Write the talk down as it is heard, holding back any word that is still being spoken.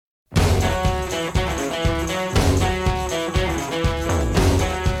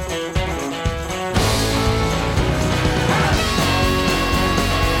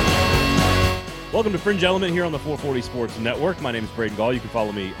Welcome to Fringe Element here on the 440 Sports Network. My name is Braden Gall. You can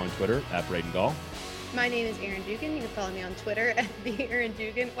follow me on Twitter at Braden Gall. My name is Aaron Dugan. You can follow me on Twitter at the Aaron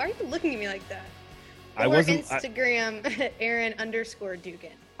Dugan. Why are you looking at me like that? Instagram Aaron_Dugan.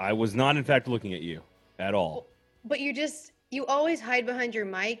 I was not, in fact, looking at you at all. But you always hide behind your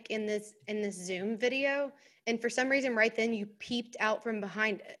mic in this Zoom video, and for some reason, right then you peeped out from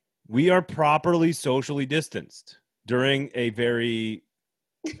behind it. We are properly socially distanced during a very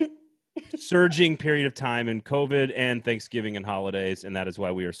surging period of time in COVID and Thanksgiving and holidays, and that is why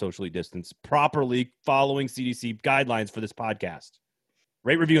we are socially distanced, properly following CDC guidelines for this podcast.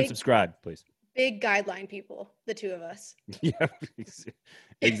 Rate, review, and subscribe, please. Big guideline people, the two of us. Yeah,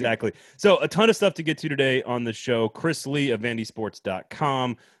 exactly. So a ton of stuff to get to today on the show. Chris Lee of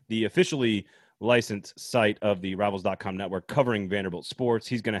VandySports.com, the officially licensed site of the Rivals.com network covering Vanderbilt sports.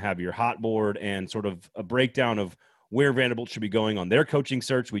 He's going to have your hot board and sort of a breakdown of where Vanderbilt should be going on their coaching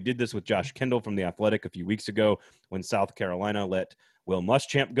search. We did this with Josh Kendall from The Athletic a few weeks ago when South Carolina let Will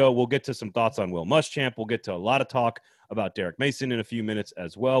Muschamp go. We'll get to some thoughts on Will Muschamp. We'll get to a lot of talk about Derek Mason in a few minutes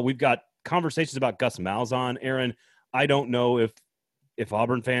as well. We've got conversations about Gus Malzahn. Aaron, I don't know if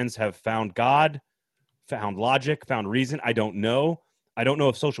Auburn fans have found God, found logic, found reason. I don't know. I don't know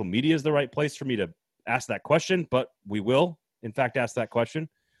if social media is the right place for me to ask that question, but we will, in fact, ask that question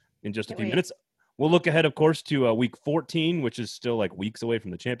in just a few minutes. We'll look ahead, of course, to week 14, which is still like weeks away from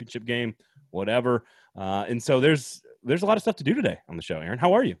the championship game, whatever. And so there's a lot of stuff to do today on the show. Aaron,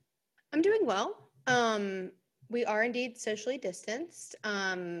 how are you? I'm doing well. We are indeed socially distanced.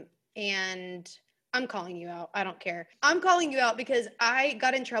 And I'm calling you out. I don't care. I'm calling you out because I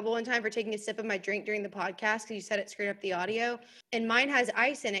got in trouble one time for taking a sip of my drink during the podcast because you said it screwed up the audio. And mine has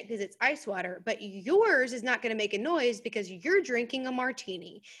ice in it because it's ice water. But yours is not going to make a noise because you're drinking a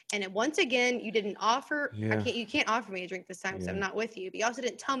martini. And once again, you didn't offer. Yeah. You can't offer me a drink this time because I'm not with you. But you also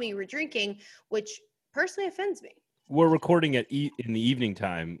didn't tell me you were drinking, which personally offends me. We're recording in the evening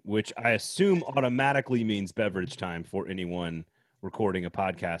time, which I assume automatically means beverage time for anyone recording a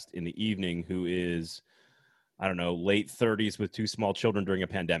podcast in the evening who is, I don't know, late 30s with two small children during a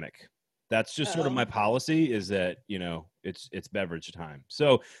pandemic. That's just sort of my policy, is that, it's beverage time.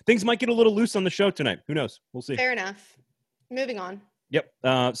 So things might get a little loose on the show tonight. Who knows? We'll see. Fair enough. Moving on. Yep.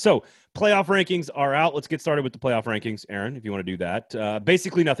 So playoff rankings are out. Let's get started with the playoff rankings, Aaron, if you want to do that.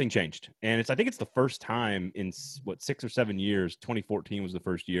 Basically nothing changed. And I think it's the first time in 6 or 7 years, 2014 was the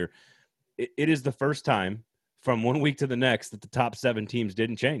first year. It is the first time from one week to the next that the top 7 teams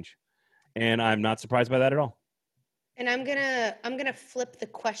didn't change. And I'm not surprised by that at all. And I'm gonna flip the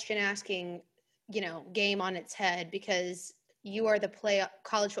question asking, game on its head, because you are the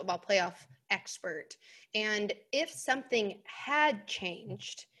college football playoff expert. And if something had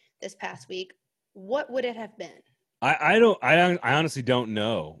changed this past week, what would it have been? I honestly don't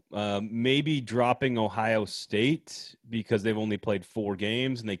know. Maybe dropping Ohio State because they've only played 4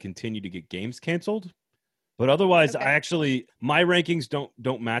 games and they continue to get games canceled. But otherwise, okay. My rankings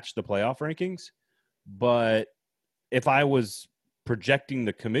don't match the playoff rankings. But if I was projecting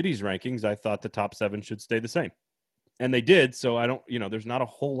the committee's rankings, I thought the top 7 should stay the same. And they did. So I don't, there's not a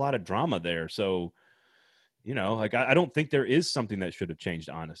whole lot of drama there. So, I don't think there is something that should have changed,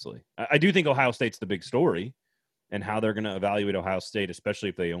 honestly. I do think Ohio State's the big story, and how they're going to evaluate Ohio State, especially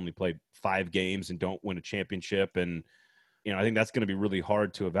if they only played 5 games and don't win a championship. And, I think that's going to be really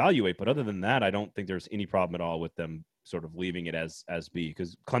hard to evaluate. But other than that, I don't think there's any problem at all with them sort of leaving it as B,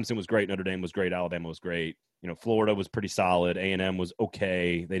 because Clemson was great, Notre Dame was great, Alabama was great. Florida was pretty solid. A&M was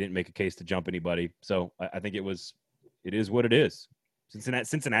okay. They didn't make a case to jump anybody. So I think it is what it is.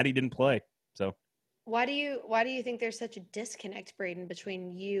 Cincinnati didn't play. So why do you think there's such a disconnect, Braden,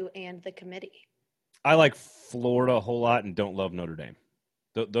 between you and the committee? I like Florida a whole lot and don't love Notre Dame.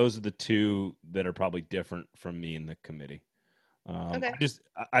 Those are the two that are probably different from me and the committee. Okay.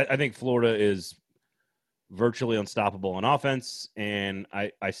 I think Florida is virtually unstoppable on offense, and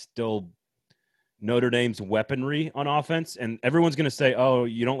I still Notre Dame's weaponry on offense, and everyone's going to say, oh,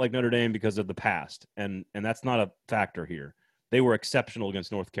 you don't like Notre Dame because of the past, and that's not a factor here. They were exceptional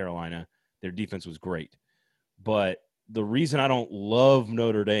against North Carolina. Their defense was great. But the reason I don't love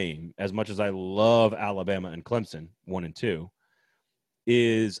Notre Dame as much as I love Alabama and Clemson, 1 and 2,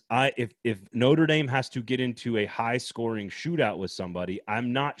 is if Notre Dame has to get into a high-scoring shootout with somebody,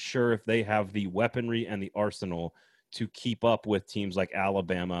 I'm not sure if they have the weaponry and the arsenal to keep up with teams like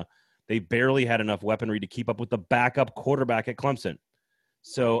Alabama. They barely had enough weaponry to keep up with the backup quarterback at Clemson.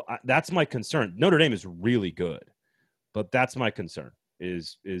 So that's my concern. Notre Dame is really good, but that's my concern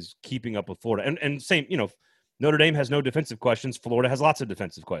is keeping up with Florida. And same, Notre Dame has no defensive questions. Florida has lots of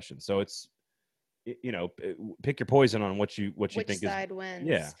defensive questions. So pick your poison on what you which think side is. wins.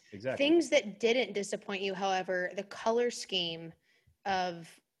 Yeah, exactly. Things that didn't disappoint you, however, the color scheme of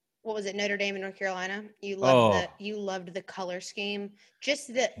what was it, Notre Dame and North Carolina? You loved the color scheme. Just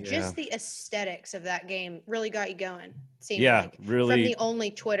the aesthetics of that game really got you going. Seemed like really. from the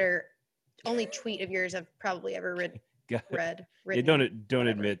only tweet of yours I've probably ever read. Don't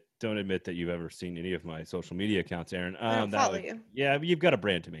admit that you've ever seen any of my social media accounts, Aaron. I don't follow you. Yeah, you've got a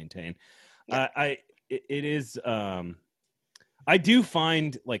brand to maintain. Yeah. It is. I do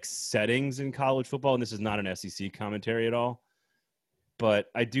find like settings in college football, and this is not an SEC commentary at all,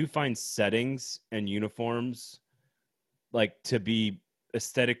 but I do find settings and uniforms like to be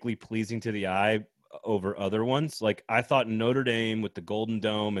aesthetically pleasing to the eye over other ones. Like I thought Notre Dame with the Golden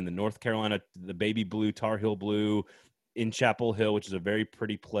Dome and the North Carolina, the baby blue, Tar Heel blue in Chapel Hill, which is a very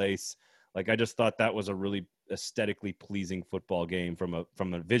pretty place. Like I just thought that was a really aesthetically pleasing football game from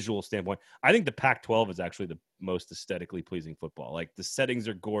a visual standpoint. I think the Pac-12 is actually the most aesthetically pleasing football. Like the settings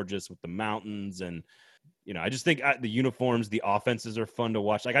are gorgeous with the mountains, and I just think the uniforms, the offenses are fun to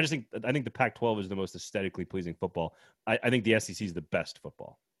watch. Like I think the Pac-12 is the most aesthetically pleasing football. I think the SEC is the best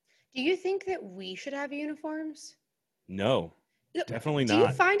football. Do you think that we should have uniforms? No, definitely not. Do you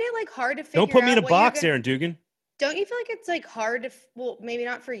find it like hard to figure out? Don't put me in a box, Aaron Dugan. Don't you feel like it's like hard to, well, maybe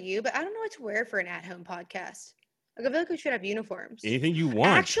not for you, but I don't know what to wear for an at-home podcast. Like, I feel like we should have uniforms. Anything you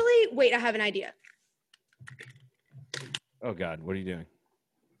want. Actually, wait, I have an idea. Oh, God, what are you doing?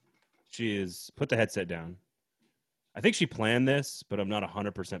 She is, put the headset down. I think she planned this, but I'm not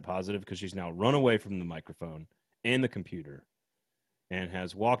 100% positive because she's now run away from the microphone and the computer and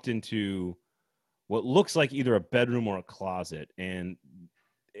has walked into what looks like either a bedroom or a closet. And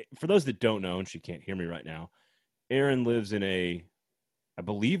for those that don't know, and she can't hear me right now, Aaron lives in I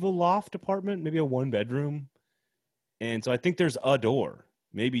believe a loft apartment, maybe a 1-bedroom. And so I think there's a door,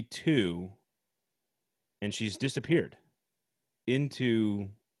 maybe 2, and she's disappeared into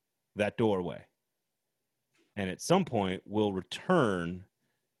that doorway. And at some point will return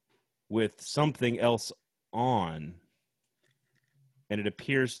with something else on. And it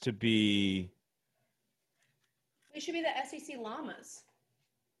appears to be... We should be the SEC llamas.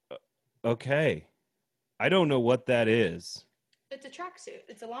 Okay. I don't know what that is. It's a tracksuit.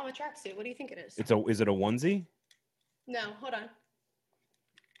 It's a llama tracksuit. What do you think it is? Is it a onesie? No, hold on.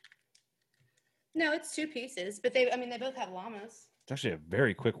 No, it's 2 pieces, but they both have llamas. It's actually a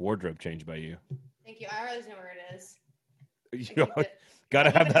very quick wardrobe change by you. Thank you. I always know where it is. Gotta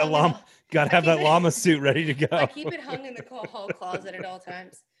have that llama suit ready to go. I keep it hung in the hall closet at all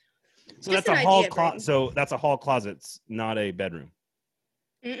times. So that's a hall closet. So that's a hall closet. It's not a bedroom.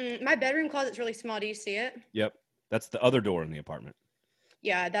 My bedroom closet's really small. Do you see it? Yep. That's the other door in the apartment.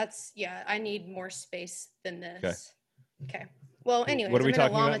 Yeah, I need more space than this. Okay. Well, anyways, what are we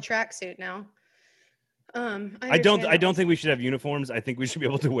talking I'm in a llama about? Tracksuit now. I don't think we should have uniforms. I think we should be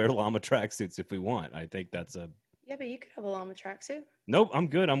able to wear llama tracksuits if we want. I think that's a... Yeah, but you could have a llama tracksuit. Nope, I'm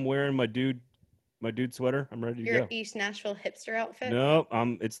good. I'm wearing my dude sweater. I'm ready to go. Your East Nashville hipster outfit? Nope,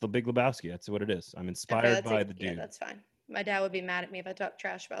 it's the Big Lebowski. That's what it is. I'm inspired by the dude. Yeah, that's fine. My dad would be mad at me if I talk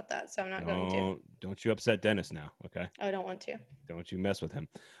trash about that, so I'm not going to. Don't you upset Dennis now, okay? Oh, I don't want to. Don't you mess with him.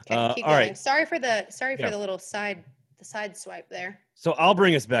 Okay, keep going. Right. Sorry for the little side swipe there. So I'll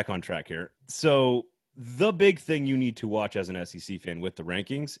bring us back on track here. So the big thing you need to watch as an SEC fan with the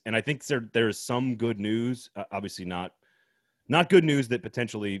rankings, and I think there's some good news. Obviously not good news that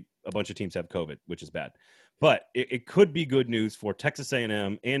potentially a bunch of teams have COVID, which is bad. But it could be good news for Texas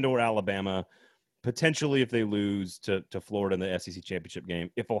A&M and or Alabama, potentially if they lose to Florida in the SEC championship game.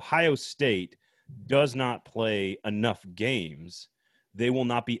 If Ohio State does not play enough games, they will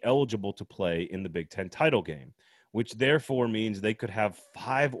not be eligible to play in the Big Ten title game, which therefore means they could have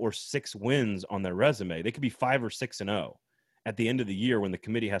 5 or 6 wins on their resume. They could be 5 or 6-0 at the end of the year when the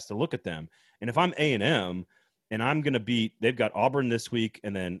committee has to look at them. And if I'm A&M and I'm going to beat, they've got Auburn this week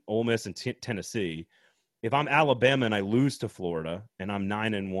and then Ole Miss and Tennessee. If I'm Alabama and I lose to Florida and I'm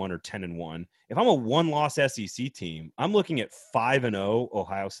 9-1 or 10-1, if I'm a 1-loss SEC team, I'm looking at 5-0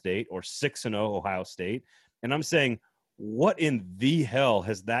 Ohio State or 6-0 Ohio State. And I'm saying, what in the hell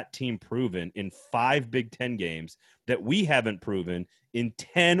has that team proven in 5 Big Ten games that we haven't proven in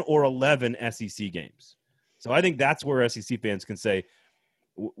 10 or 11 SEC games? So I think that's where SEC fans can say,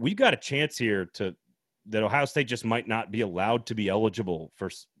 we've got a chance here that Ohio State just might not be allowed to be eligible for,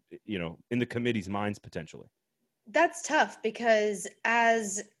 in the committee's minds potentially. That's tough because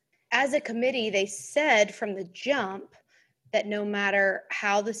as a committee, they said from the jump that no matter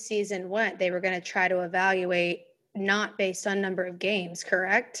how the season went, they were going to try to evaluate not based on number of games,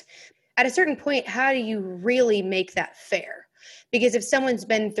 correct? At a certain point, how do you really make that fair? Because if someone's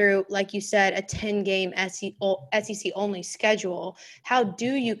been through, like you said, a 10-game SEC only schedule, how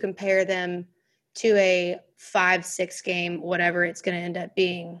do you compare them to a 5-6 game, whatever it's going to end up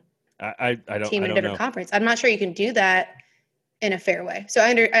being, I don't team in a different know. conference? I'm not sure you can do that in a fair way. So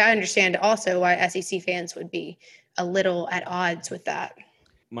I understand also why SEC fans would be a little at odds with that.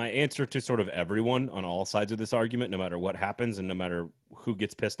 My answer to sort of everyone on all sides of this argument, no matter what happens and no matter who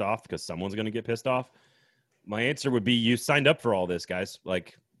gets pissed off, because someone's going to get pissed off, my answer would be you signed up for all this, guys.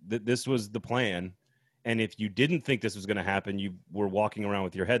 Like this was the plan. And if you didn't think this was going to happen, you were walking around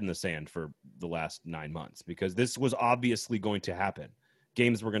with your head in the sand for the last 9 months, because this was obviously going to happen.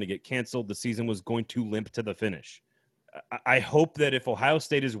 Games were going to get canceled. The season was going to limp to the finish. I hope that if Ohio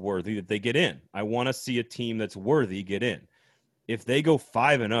State is worthy, that they get in. I want to see a team that's worthy get in. If they go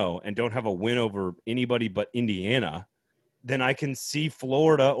 5-0 and don't have a win over anybody but Indiana, then I can see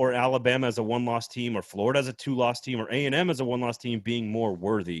Florida or Alabama as a one-loss team, or Florida as a two-loss team, or A&M as a one-loss team being more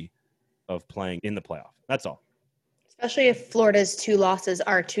worthy of playing in the playoff. That's all. Especially if Florida's 2 losses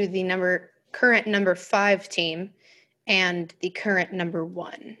are to the current number 5 team and the current number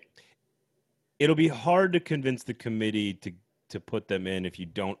 1. It'll be hard to convince the committee to put them in if you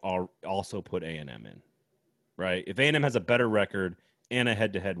don't also put A&M in, right? If A&M has a better record and a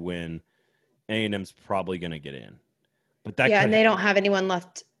head-to-head win, A&M's probably going to get in. But that and they don't have anyone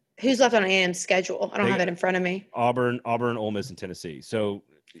left. Who's left on A&M's schedule? I don't have it in front of me. Auburn, Ole Miss, and Tennessee. So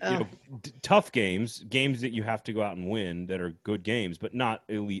tough games that you have to go out and win that are good games, but not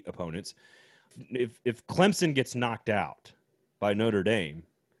elite opponents. If Clemson gets knocked out by Notre Dame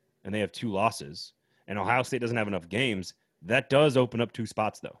and they have 2 losses and Ohio State doesn't have enough games, that does open up 2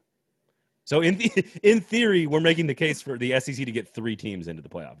 spots though. So in theory, we're making the case for the SEC to get 3 teams into the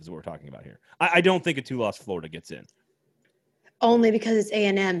playoff is what we're talking about here. I don't think a 2-loss Florida gets in. Only because it's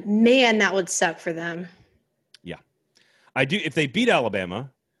A&M. Man, that would suck for them. Yeah. I do. If they beat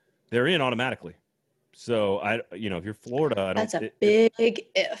Alabama, they're in automatically. So if you're Florida, I don't. That's a big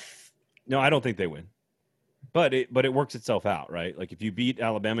if. No, I don't think they win. But it works itself out, right? Like if you beat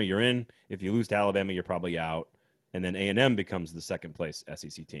Alabama, you're in. If you lose to Alabama, you're probably out. And then A&M becomes the second place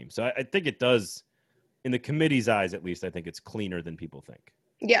SEC team. So I think it does, in the committee's eyes at least, I think it's cleaner than people think.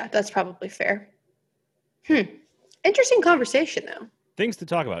 Yeah, that's probably fair. Interesting conversation, though. Things to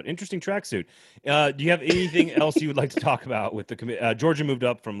talk about. Interesting tracksuit. Do you have anything else you would like to talk about with the committee? Georgia moved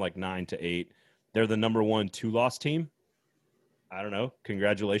up from 9 to 8. They're the number 1 2-loss team. I don't know.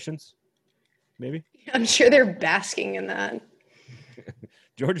 Congratulations. Maybe. I'm sure they're basking in that.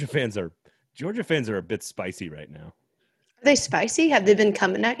 Georgia fans are a bit spicy right now. Are they spicy? Have they been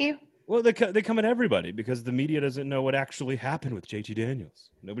coming at you? Well, they come at everybody because the media doesn't know what actually happened with JT Daniels.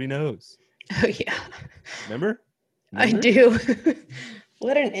 Nobody knows. Oh, yeah. Remember? I do.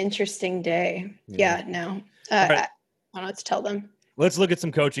 What an interesting day. Yeah, no. Right. I don't know what to tell them. Let's look at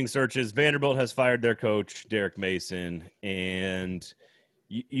some coaching searches. Vanderbilt has fired their coach, Derek Mason, and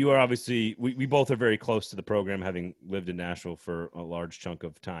you are obviously, we both are very close to the program, having lived in Nashville for a large chunk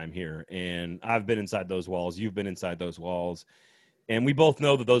of time here. And I've been inside those walls. You've been inside those walls. And we both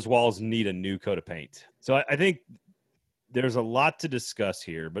know that those walls need a new coat of paint. So I think there's a lot to discuss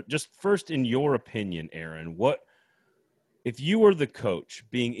here. But just first, in your opinion, Aaron, if you were the coach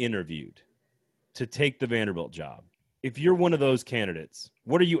being interviewed to take the Vanderbilt job, if you're one of those candidates,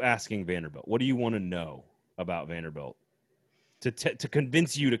 what are you asking Vanderbilt? What do you want to know about Vanderbilt to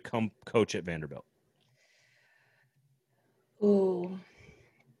convince you to come coach at Vanderbilt? Ooh,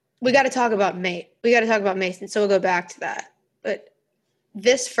 we got to talk about Mason. So we'll go back to that. But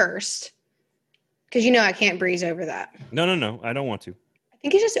this first, because I can't breeze over that. No, I don't want to. I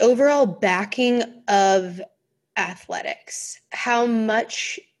think it's just overall backing of athletics.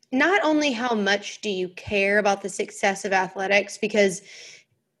 Not only how much do you care about the success of athletics, because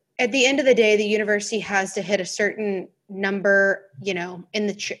at the end of the day, the university has to hit a certain number, in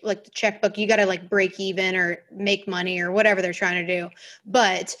the the checkbook. You got to break even or make money or whatever they're trying to do.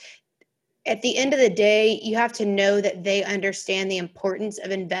 But at the end of the day, you have to know that they understand the importance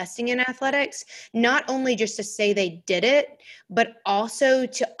of investing in athletics, not only just to say they did it, but also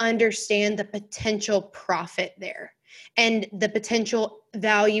to understand the potential profit there and the potential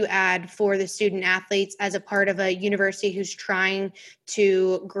value add for the student athletes as a part of a university who's trying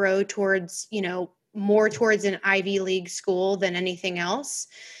to grow towards, more towards an Ivy League school than anything else.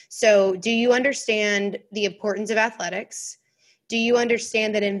 So do you understand the importance of athletics? Do you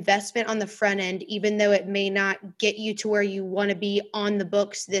understand that investment on the front end, even though it may not get you to where you want to be on the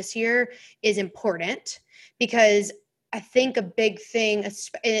books this year, is important? Because I think a big thing,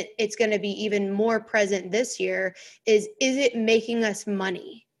 it's going to be even more present this year, is it making us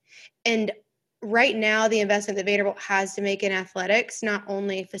money? And right now, the investment that Vanderbilt has to make in athletics, not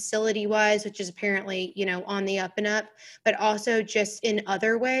only facility wise, which is apparently, on the up and up, but also just in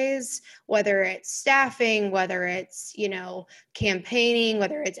other ways, whether it's staffing, whether it's, campaigning,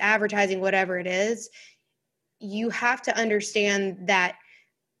 whether it's advertising, whatever it is, you have to understand that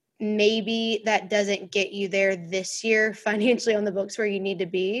maybe that doesn't get you there this year financially on the books where you need to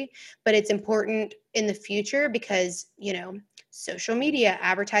be, but it's important in the future because, social media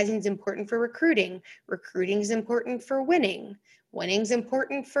advertising is important for recruiting. Recruiting is important for winning. Winning is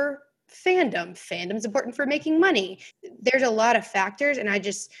important for fandom. Fandom is important for making money. There's a lot of factors. And I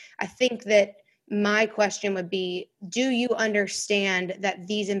think that my question would be, do you understand that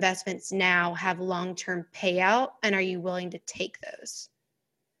these investments now have long-term payout, and are you willing to take those?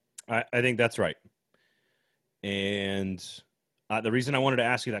 I think that's right. And the reason I wanted to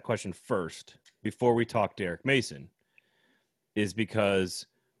ask you that question first, before we talk Derek Mason, is because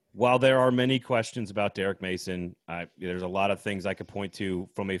while there are many questions about Derek Mason, there's a lot of things I could point to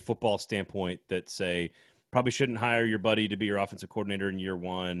from a football standpoint that say probably shouldn't hire your buddy to be your offensive coordinator in year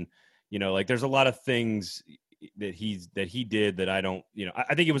one. There's a lot of things that he did that I don't,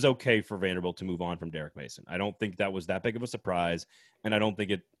 I think it was okay for Vanderbilt to move on from Derek Mason. I don't think that was that big of a surprise, and I don't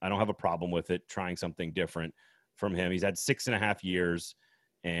have a problem with it trying something different from him. He's had 6.5 years,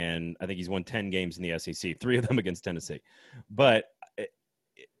 and I think he's won 10 games in the SEC, 3 of them against Tennessee. But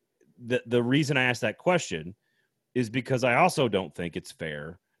the reason I asked that question is because I also don't think it's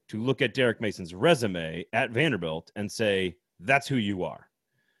fair to look at Derek Mason's resume at Vanderbilt and say, that's who you are.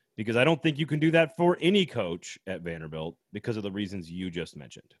 Because I don't think you can do that for any coach at Vanderbilt because of the reasons you just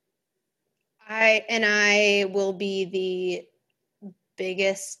mentioned. I will be the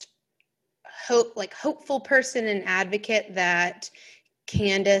biggest hopeful person and advocate that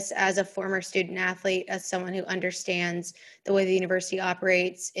Candace, as a former student athlete, as someone who understands the way the university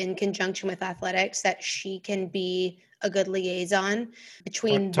operates in conjunction with athletics, that she can be a good liaison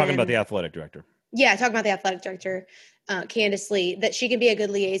between talking about the athletic director. Yeah, talking about the athletic director, Candace Lee, that she can be a good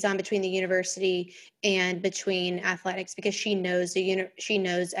liaison between the university and between athletics because she knows she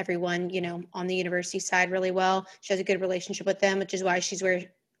knows everyone, on the university side really well. She has a good relationship with them, which is why she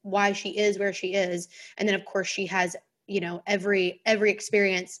is where she is. And then of course she has, every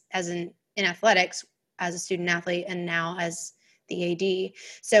experience in athletics as a student athlete and now as the AD.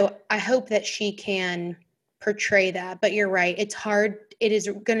 So I hope that she can portray that. But you're right. It's hard. It is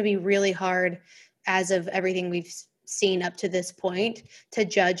going to be really hard as of everything we've seen up to this point to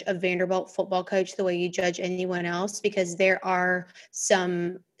judge a Vanderbilt football coach the way you judge anyone else, because there are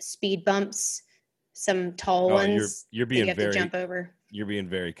some speed bumps, some tall ones you're being you have to jump over. You're being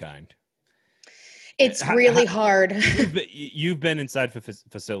very kind. It's really hard. You've been inside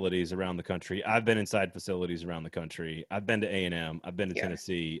facilities around the country. I've been inside facilities around the country. I've been to A&M. I've been to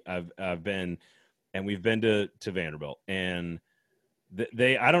Tennessee. I've been, and we've been to Vanderbilt. And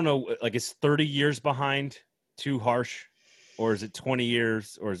I don't know, like, is 30 years behind too harsh, or is it 20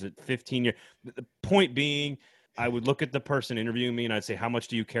 years, or is it 15 years? The point being, I would look at the person interviewing me and I'd say, how much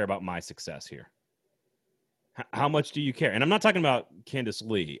do you care about my success here? How much do you care? And I'm not talking about Candace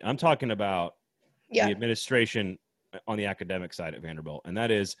Lee. I'm talking about the administration on the academic side at Vanderbilt. And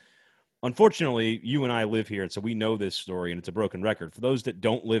that is, unfortunately, you and I live here, and so we know this story, and it's a broken record. For those that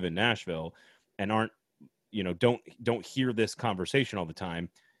don't live in Nashville and aren't, don't hear this conversation all the time,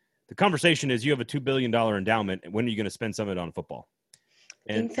 the conversation is you have a $2 billion endowment, and when are you going to spend some of it on football?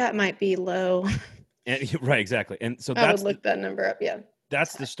 And I think that might be low. And right, exactly. And so I would look that number up. Yeah.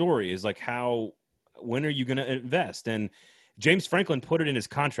 That's the story, is like, when are you going to invest? And James Franklin put it in his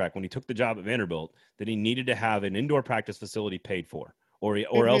contract when he took the job at Vanderbilt that he needed to have an indoor practice facility paid for,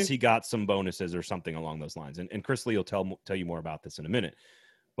 or else he got some bonuses or something along those lines. And Chris Lee will tell you more about this in a minute.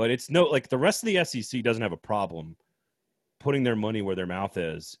 But it's like the rest of the SEC doesn't have a problem putting their money where their mouth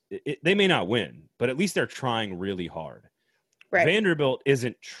is. They may not win, but at least they're trying really hard. Right. Vanderbilt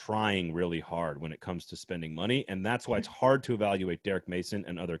isn't trying really hard when it comes to spending money, and that's why it's hard to evaluate Derek Mason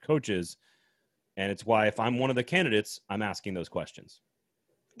and other coaches. And it's why, if I'm one of the candidates, I'm asking those questions.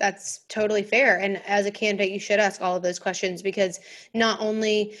 That's totally fair. And as a candidate, you should ask all of those questions, because not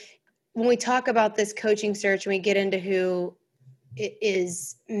only when we talk about this coaching search and we get into who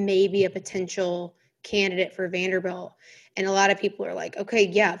is maybe a potential candidate for Vanderbilt, and a lot of people are like, okay,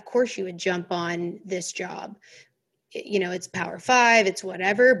 yeah, of course you would jump on this job. It's Power 5, it's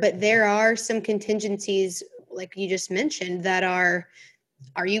whatever, but there are some contingencies, like you just mentioned, that are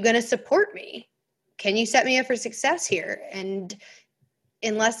you going to support me? Can you set me up for success here? And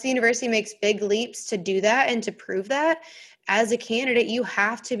unless the university makes big leaps to do that and to prove that, as a candidate, you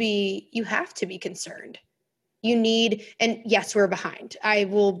have to be concerned. You need, and yes, we're behind.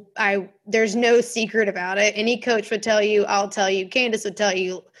 There's no secret about it. Any coach would tell you, I'll tell you, Candace would tell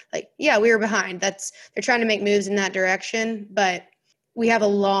you, like, yeah, we were behind. They're trying to make moves in that direction, but we have a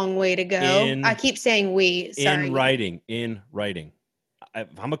long way to go. I keep saying we, sorry. In writing.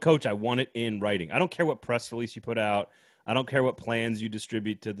 If I'm a coach, I want it in writing. I don't care what press release you put out. I don't care what plans you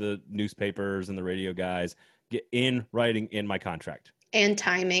distribute to the newspapers and the radio guys. Get in writing in my contract. And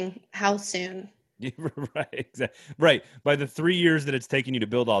timing. How soon? Right, exactly. Right. By the 3 years that it's taken you to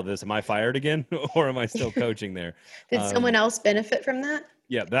build all this, am I fired again, or am I still coaching there? Did someone else benefit from that?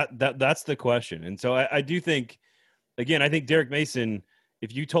 Yeah, that's the question. And so I do think, again, I think Derek Mason,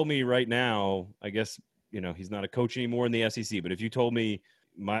 if you told me right now, I guess, he's not a coach anymore in the SEC, but if you told me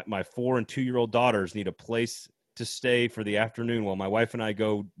my 4 and 2-year-old daughters need a place to stay for the afternoon while my wife and I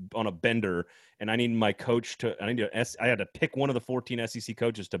go on a bender, and I need my coach I had to pick one of the 14 SEC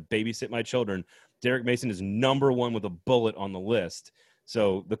coaches to babysit my children. Derek Mason is number one with a bullet on the list.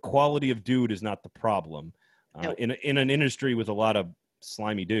 So the quality of dude is not the problem. Nope. In an industry with a lot of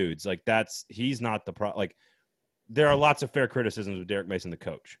slimy dudes, he's not the problem. Like, there are lots of fair criticisms of Derek Mason, the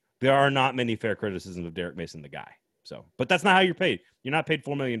coach. There are not many fair criticisms of Derek Mason, the guy. So, but that's not how you're paid. You're not paid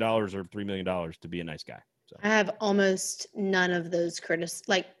 $4 million or $3 million to be a nice guy. So I have almost none of those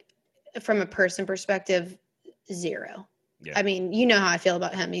from a person perspective, zero. Yeah. I mean, you know how I feel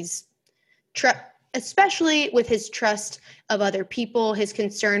about him. He's especially with his trust of other people, his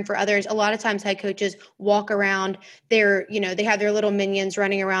concern for others. A lot of times head coaches walk around, they have their little minions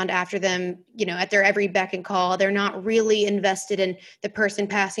running around after them, at their every beck and call. They're not really invested in the person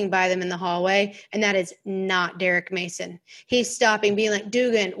passing by them in the hallway. And that is not Derek Mason. He's stopping, being like,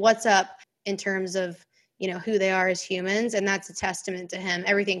 Dugan, what's up, in terms of, who they are as humans. And that's a testament to him.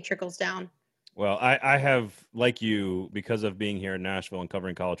 Everything trickles down. Well, I have, like you, because of being here in Nashville and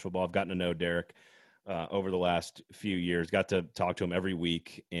covering college football, I've gotten to know Derek over the last few years. Got to talk to him every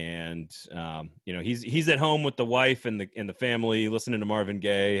week, and he's at home with the wife and the family, listening to Marvin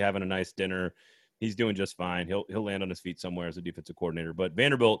Gaye, having a nice dinner. He's doing just fine. He'll land on his feet somewhere as a defensive coordinator. But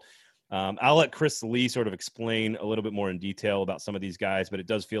Vanderbilt, I'll let Chris Lee sort of explain a little bit more in detail about some of these guys, but it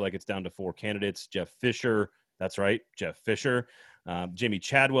does feel like it's down to 4 candidates. Jeff Fisher, that's right, Jeff Fisher. Jamie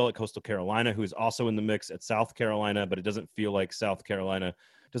Chadwell at Coastal Carolina, who is also in the mix at South Carolina, but it doesn't feel like Coastal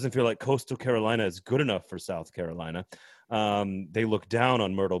Carolina is good enough for South Carolina. They look down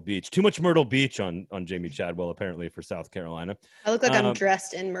on Myrtle Beach. Too much Myrtle Beach on Jamie Chadwell, apparently, for South Carolina. I look like I'm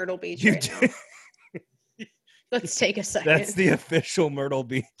dressed in Myrtle Beach right now. Let's take a second. That's the official Myrtle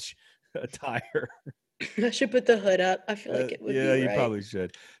Beach attire. I should put the hood up. I feel like it would be right. You probably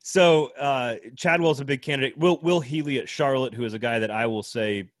should. So Chadwell's a big candidate. Will Healy at Charlotte, who is a guy that I will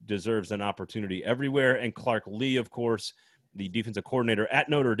say deserves an opportunity everywhere. And Clark Lee, of course, the defensive coordinator at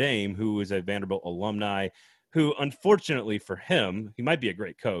Notre Dame, who is a Vanderbilt alumni, who unfortunately for him, he might be a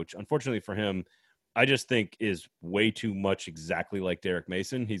great coach. Unfortunately for him, I just think is way too much exactly like Derek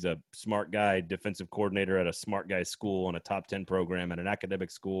Mason. He's a smart guy, defensive coordinator at a smart guy school on a top 10 program at an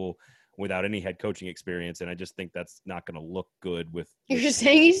academic school without any head coaching experience. And I just think that's not going to look good with You're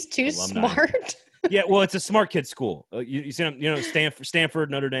saying he's too alumni. Smart? Yeah, well, it's a smart kid school. You see him,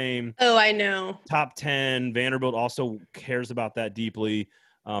 Stanford, Notre Dame. Oh, I know. Top 10. Vanderbilt also cares about that deeply.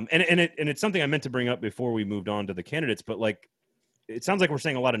 And it's something I meant to bring up before we moved on to the candidates, but it sounds like we're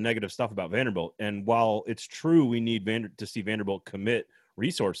saying a lot of negative stuff about Vanderbilt. And while it's true we need to see Vanderbilt commit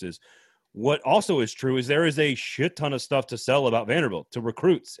resources, what also is true is there is a shit ton of stuff to sell about Vanderbilt to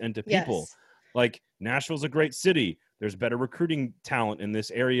recruits and to people. Yes. Like, Nashville's a great city. There's better recruiting talent in this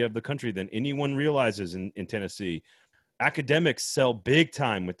area of the country than anyone realizes in Tennessee. Academics sell big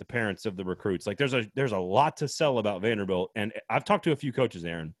time with the parents of the recruits. Like, there's a lot to sell about Vanderbilt. And I've talked to a few coaches,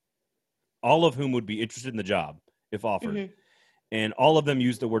 Aaron, all of whom would be interested in the job if offered. Mm-hmm. And all of them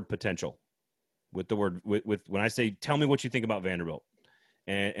use the word potential with the word with when I say, tell me what you think about Vanderbilt.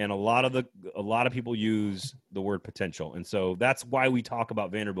 And a lot of people use the word potential. And so that's why we talk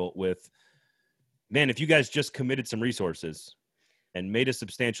about Vanderbilt with, man, if you guys just committed some resources and made a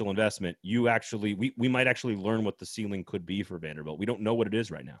substantial investment, we might actually learn what the ceiling could be for Vanderbilt. We don't know what it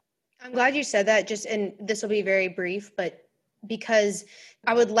is right now. I'm glad you said that, and this will be very brief, but because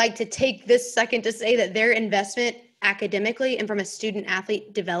I would like to take this second to say that their investment academically and from a student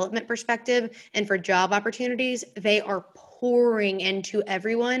athlete development perspective and for job opportunities, they are pouring into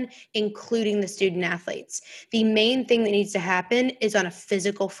everyone, including the student athletes. The main thing that needs to happen is on a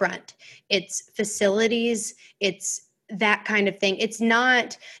physical front. It's facilities, it's that kind of thing. It's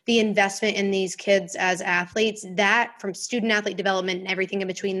not the investment in these kids as athletes. That from student athlete development and everything in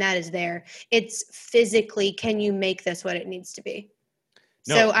between that is there. It's physically, can you make this what it needs to be?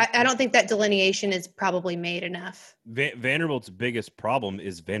 So I don't think that delineation is probably made enough. Vanderbilt's biggest problem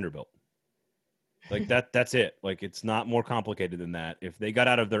is Vanderbilt. Like that's it. Like, it's not more complicated than that. If they got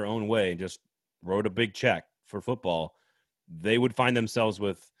out of their own way and just wrote a big check for football, they would find themselves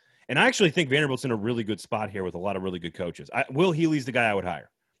with, and I actually think Vanderbilt's in a really good spot here with a lot of really good coaches. Will Healy's the guy I would hire.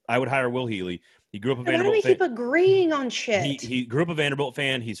 I would hire Will Healy. He grew up a Vanderbilt fan. Why do we keep agreeing on shit? He grew up a Vanderbilt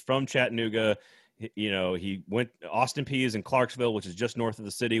fan. He's from Chattanooga. He went, Austin Peay is in Clarksville, which is just north of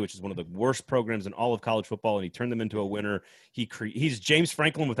the city, which is one of the worst programs in all of college football, and he turned them into a winner. He's James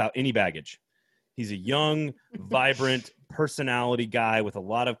Franklin without any baggage. He's a young, vibrant personality guy with a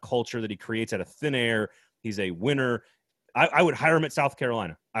lot of culture that he creates out of thin air. He's a winner. I would hire him at South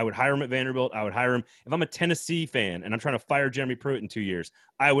Carolina. I would hire him at Vanderbilt. I would hire him. If I'm a Tennessee fan and I'm trying to fire Jeremy Pruitt in 2 years,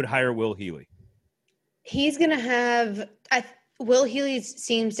 I would hire Will Healy. He's going to have Will Healy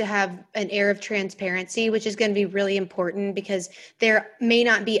seems to have an air of transparency, which is going to be really important because there may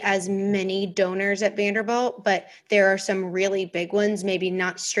not be as many donors at Vanderbilt, but there are some really big ones, maybe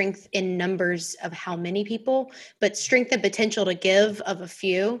not strength in numbers of how many people, but strength and potential to give of a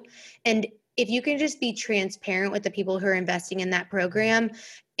few. And if you can just be transparent with the people who are investing in that program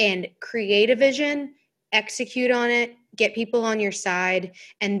and create a vision, execute on it, get people on your side,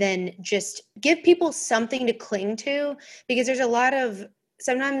 and then just give people something to cling to, because there's a lot of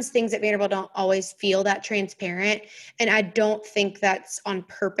sometimes things at Vanderbilt don't always feel that transparent. And I don't think that's on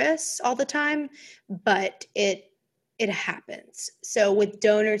purpose all the time, but it happens. So with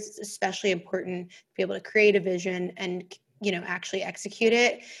donors, it's especially important to be able to create a vision and, actually execute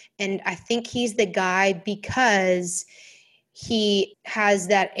it. And I think he's the guy because he has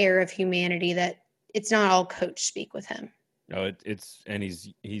that air of humanity that it's not all coach speak with him. No, and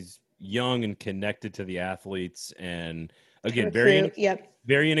he's young and connected to the athletes, and again,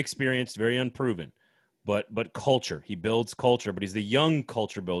 very inexperienced, very unproven, but culture. He builds culture, but he's the young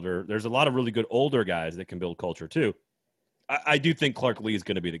culture builder. There's a lot of really good older guys that can build culture too. I do think Clark Lee is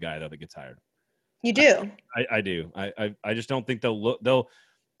going to be the guy though that gets hired. You do? I do. I just don't think they'll.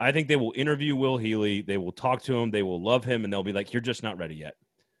 I think they will interview Will Healy. They will talk to him. They will love him, and they'll be like, "You're just not ready yet,"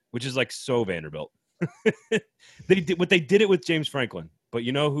 which is like so Vanderbilt. They did it with James Franklin, but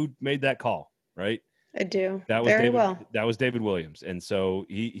you know who made that call, right? I do. That was That was David Williams, and so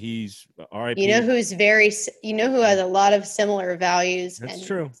he's all right. Who has a lot of similar values. That's and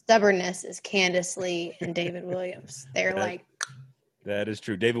true. Stubbornness is Candace Lee and David Williams. They're that is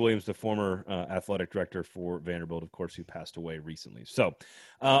true. David Williams, the former athletic director for Vanderbilt, of course, who passed away recently. So,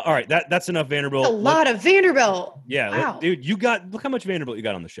 all right, that's enough Vanderbilt. A lot of Vanderbilt. Yeah, wow. Dude, look how much Vanderbilt you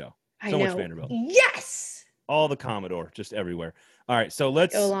got on the show. So much Vanderbilt. Yes. All the Commodore, just everywhere. All right, so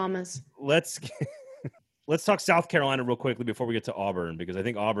let's talk South Carolina real quickly before we get to Auburn, because I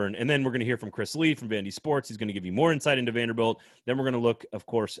think Auburn, and then we're going to hear from Chris Lee from Vandy Sports. He's going to give you more insight into Vanderbilt. Then we're going to look, of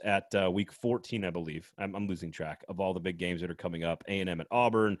course, at week 14, I believe. I'm losing track of all the big games that are coming up. A&M at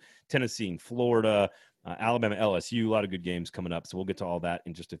Auburn, Tennessee and Florida, Alabama, LSU, a lot of good games coming up. So we'll get to all that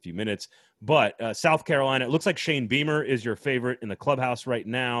in just a few minutes. But South Carolina, it looks like Shane Beamer is your favorite in the clubhouse right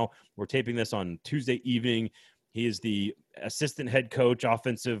now. We're taping this on Tuesday evening. He is the assistant head coach,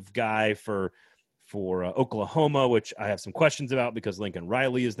 offensive guy for Oklahoma, which I have some questions about because Lincoln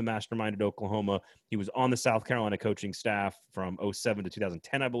Riley is the mastermind at Oklahoma. He was on the South Carolina coaching staff from 2007 to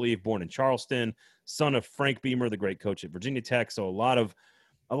 2010, I believe, born in Charleston, son of Frank Beamer, the great coach at Virginia Tech. So a lot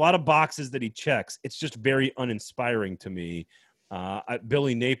of boxes that he checks. It's just very uninspiring to me.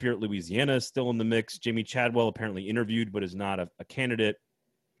 Billy Napier at Louisiana is still in the mix. Jimmy Chadwell apparently interviewed, but is not a candidate.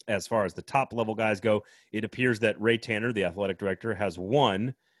 As far as the top level guys go, it appears that Ray Tanner, the athletic director, has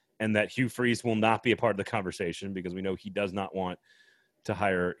won, and that Hugh Freeze will not be a part of the conversation because we know he does not want to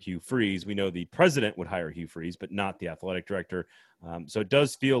hire Hugh Freeze. We know the president would hire Hugh Freeze, but not the athletic director. So it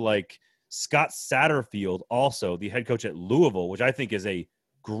does feel like Scott Satterfield, also the head coach at Louisville, which I think is a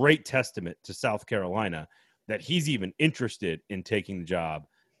great testament to South Carolina, that he's even interested in taking the job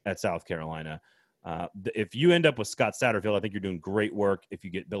at South Carolina. If you end up with Scott Satterfield, I think you're doing great work. If you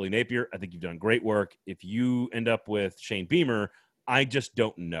get Billy Napier, I think you've done great work. If you end up with Shane Beamer, I just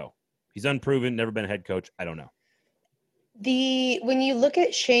don't know. He's unproven, never been a head coach. I don't know. When you look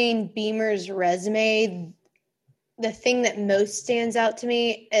at Shane Beamer's resume, the thing that most stands out to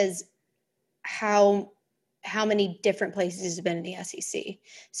me is how many different places he's been in the SEC.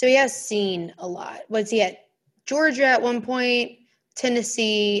 So he has seen a lot. Was he at Georgia at one point?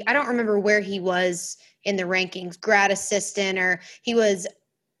 Tennessee? I don't remember where he was in the rankings. Grad assistant, or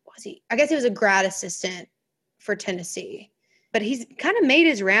I guess he was a grad assistant for Tennessee. But he's kind of made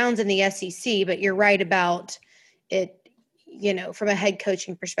his rounds in the SEC, but you're right about it, from a head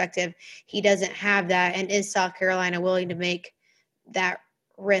coaching perspective, he doesn't have that. And is South Carolina willing to make that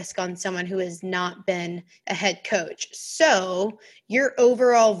risk on someone who has not been a head coach. So your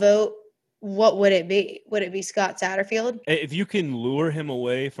overall vote, what would it be? Would it be Scott Satterfield? If you can lure him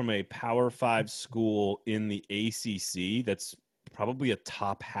away from a Power 5 school in the ACC, that's probably a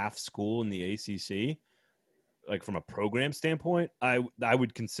top half school in the ACC, like from a program standpoint, I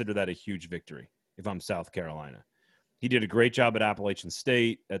would consider that a huge victory if I'm South Carolina. He did a great job at Appalachian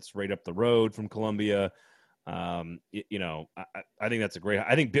State. That's right up the road from Columbia. I think that's a great.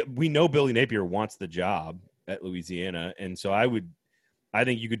 I think we know Billy Napier wants the job at Louisiana, and so I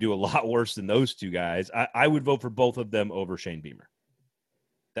think you could do a lot worse than those two guys. I would vote for both of them over Shane Beamer.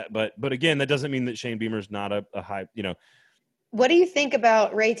 But again, that doesn't mean that Shane Beamer's not a high. What do you think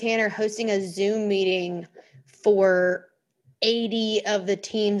about Ray Tanner hosting a Zoom meeting for 80 of the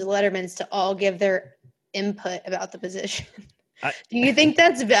team's lettermans to all give their input about the position? Do you think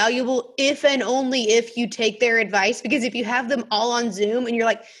that's valuable if and only if you take their advice? Because if you have them all on Zoom and you're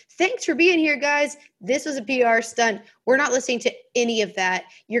like, thanks for being here, guys. This was a PR stunt. We're not listening to any of that.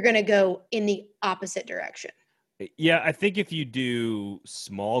 You're going to go in the opposite direction. Yeah, I think if you do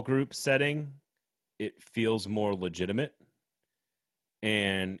small group setting, it feels more legitimate.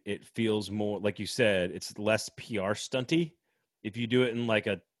 And it feels more, like you said, it's less PR stunty. If you do it in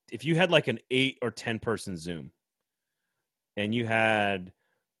if you had like an 8 or 10 person Zoom and you had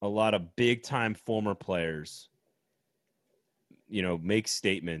a lot of big time former players, make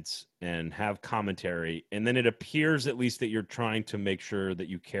statements and have commentary, and then it appears at least that you're trying to make sure that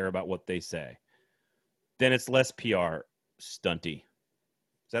you care about what they say, then it's less PR stunty.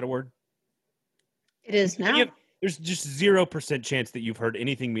 Is that a word? It is now. There's just 0% chance that you've heard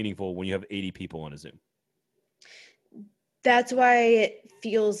anything meaningful when you have 80 people on a Zoom. That's why it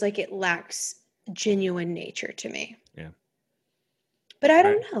feels like it lacks genuine nature to me. Yeah. But I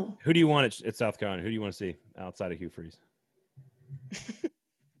don't know. Who do you want at South Carolina? Who do you want to see outside of Hugh Freeze?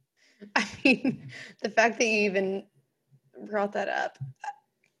 I mean, the fact that you even brought that up.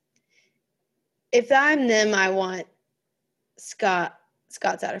 If I'm them, I want Scott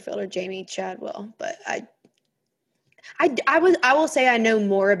Satterfield or Jamie Chadwell. But I will say I know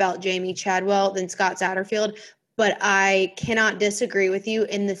more about Jamie Chadwell than Scott Satterfield, but I cannot disagree with you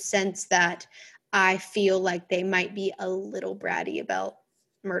in the sense that I feel like they might be a little bratty about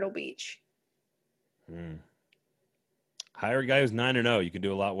Myrtle Beach. Hire a guy who's 9-0. You can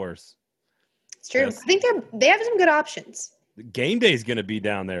do a lot worse. It's true. I think they have some good options. Game day is going to be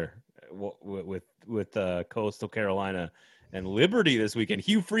down there with Coastal Carolina and Liberty this weekend.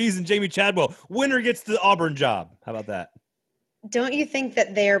 Hugh Freeze and Jamie Chadwell. Winner gets the Auburn job. How about that? Don't you think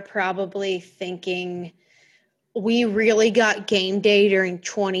that they're probably thinking we really got game day during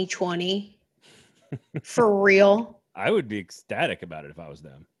 2020? For real? I would be ecstatic about it if I was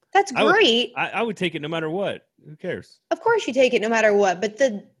them. That's great. I would take it no matter what. Who cares? Of course you take it no matter what. But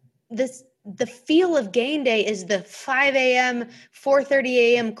the feel of game day is the 5 a.m., 4:30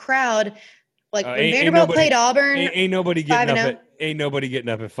 a.m. crowd. Like when Vanderbilt played Auburn, ain't nobody getting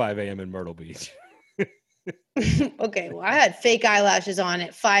up at 5 a.m. in Myrtle Beach. Okay, well, I had fake eyelashes on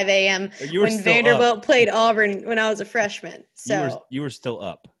at 5 a.m. when Vanderbilt played Auburn when I was a freshman. So you were still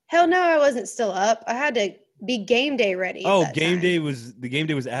up. Hell no, I wasn't still up. I had to be game day ready. Oh, the game day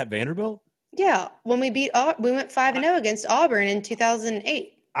was at Vanderbilt? Yeah, when we went 5-0 against Auburn in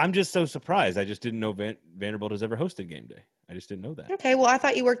 2008. I'm just so surprised. I just didn't know Vanderbilt has ever hosted game day. I just didn't know that. Okay, well, I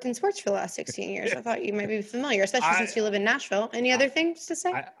thought you worked in sports for the last 16 years. I thought you might be familiar, especially since you live in Nashville. Any other things to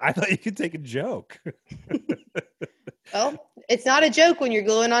say? I thought you could take a joke. Well, it's not a joke when you're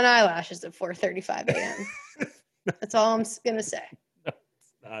gluing on eyelashes at 4:35 a.m. That's all I'm going to say.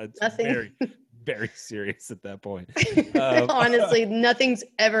 It's Nothing. Very, very serious at that point. Honestly, nothing's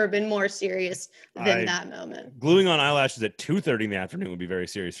ever been more serious than that moment. Gluing on eyelashes at 2:30 in the afternoon would be very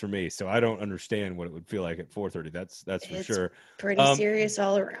serious for me. So I don't understand what it would feel like at 4:30. That's for sure. Pretty serious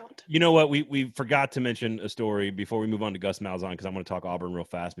all around. You know what? We forgot to mention a story before we move on to Gus Malzahn, because I want to talk Auburn real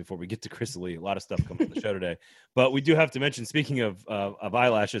fast before we get to Chris Lee. A lot of stuff comes on the show today. But we do have to mention, speaking of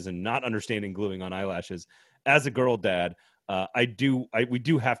eyelashes and not understanding gluing on eyelashes, as a girl dad, we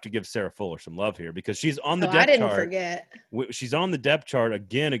do have to give Sarah Fuller some love here, because she's on the depth chart. I didn't forget. She's on the depth chart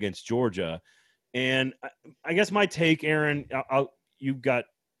again against Georgia. And I guess my take, Aaron, you've got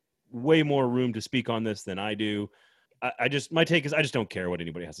way more room to speak on this than I do. My take is I just don't care what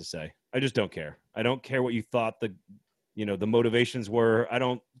anybody has to say. I just don't care. I don't care what you thought the motivations were. I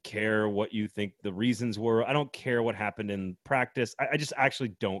don't care what you think the reasons were. I don't care what happened in practice. I just actually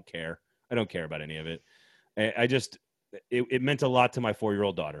don't care. I don't care about any of it. It meant a lot to my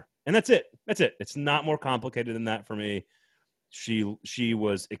 4-year-old daughter. And that's it. It's not more complicated than that for me. She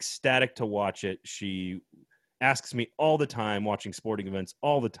was ecstatic to watch it. asks me all the time, watching sporting events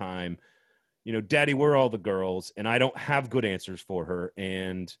all the time, Daddy, where are all the girls? And I don't have good answers for her.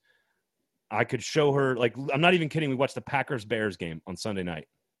 And I could show her, like, I'm not even kidding. We watched the Packers-Bears game on Sunday night.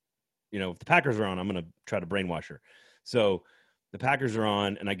 If the Packers are on, I'm going to try to brainwash her. So the Packers are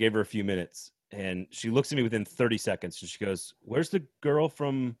on, and I gave her a few minutes, and she looks at me within 30 seconds, and she goes, "Where's the girl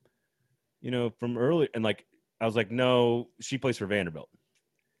from earlier?" And like, I was like, "No, she plays for Vanderbilt."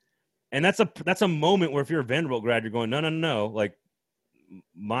 And that's a moment where if you're a Vanderbilt grad, you're going, no. Like,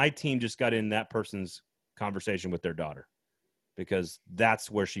 my team just got in that person's conversation with their daughter because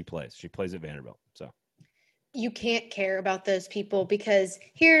that's where she plays. She plays at Vanderbilt. So you can't care about those people, because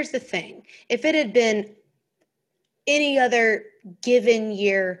here's the thing. If it had been any other given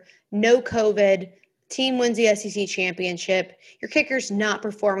year, no COVID, team wins the SEC championship, your kicker's not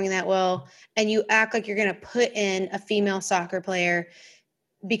performing that well, and you act like you're going to put in a female soccer player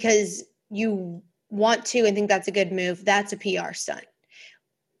because you want to and think that's a good move, that's a PR stunt.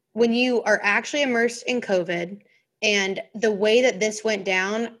 When you are actually immersed in COVID and the way that this went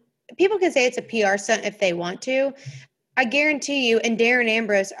down, people can say it's a PR stunt if they want to. I guarantee you, and Darren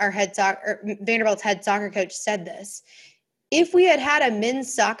Ambrose, our Vanderbilt's head soccer coach, said this. If we had had a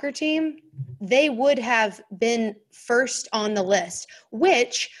men's soccer team, they would have been first on the list,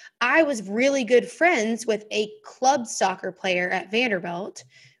 which I was really good friends with a club soccer player at Vanderbilt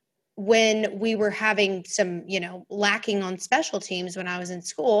when we were having some, lacking on special teams when I was in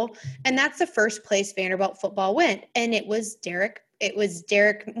school. And that's the first place Vanderbilt football went. And it was Derek.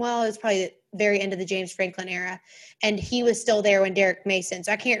 Well, it was probably the very end of the James Franklin era. And he was still there when Derek Mason.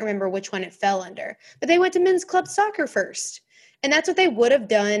 So I can't remember which one it fell under. But they went to men's club soccer first. And that's what they would have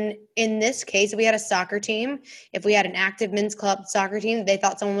done in this case if we had a soccer team. If we had an active men's club soccer team, they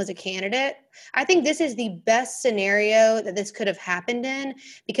thought someone was a candidate. I think this is the best scenario that this could have happened in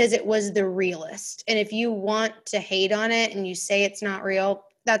because it was the realest. And if you want to hate on it and you say it's not real,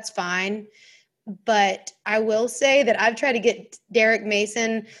 that's fine. But I will say that I've tried to get Derek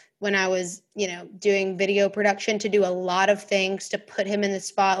Mason when I was, doing video production to do a lot of things to put him in the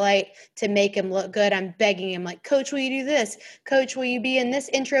spotlight, to make him look good. I'm begging him, like, Coach, will you do this? Coach, will you be in this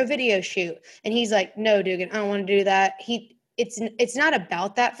intro video shoot? And he's like, no, Dugan, I don't want to do that. It's not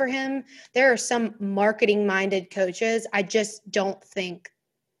about that for him. There are some marketing minded coaches. I just don't think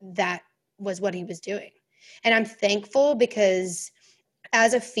that was what he was doing. And I'm thankful because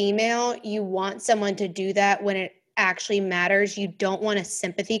as a female, you want someone to do that when it actually matters. You don't want a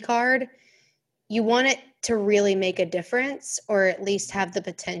sympathy card. You want it to really make a difference, or at least have the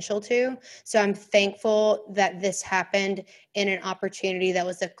potential to. So I'm thankful that this happened in an opportunity that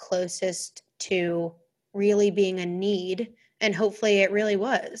was the closest to really being a need. And hopefully it really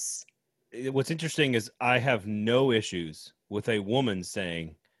was. What's interesting is I have no issues with a woman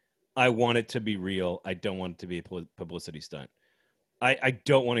saying, I want it to be real. I don't want it to be a publicity stunt. I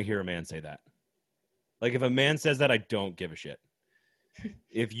don't want to hear a man say that. Like, if a man says that, I don't give a shit.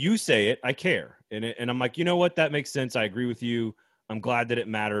 If you say it, I care. And I'm like, you know what? That makes sense. I agree with you. I'm glad that it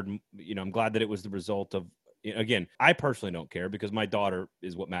mattered. I'm glad that it was the result of, again, I personally don't care because my daughter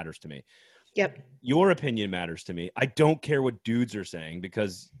is what matters to me. Yep. Your opinion matters to me. I don't care what dudes are saying,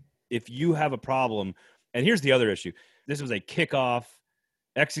 because if you have a problem, and here's the other issue. This was a kickoff,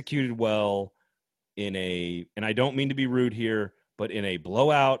 executed well and I don't mean to be rude here, but in a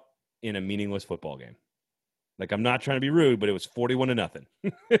blowout in a meaningless football game. Like, I'm not trying to be rude, but it was 41-0.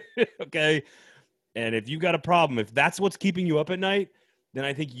 Okay. And if you've got a problem, if that's what's keeping you up at night, then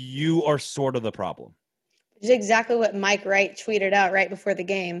I think you are sort of the problem. Which is exactly what Mike Wright tweeted out right before the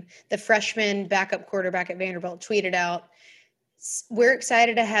game. The freshman backup quarterback at Vanderbilt tweeted out, we're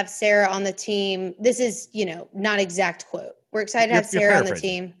excited to have Sarah on the team. This is, not exact quote. We're excited to have Sarah on the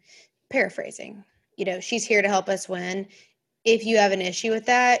team. Paraphrasing. She's here to help us win. If you have an issue with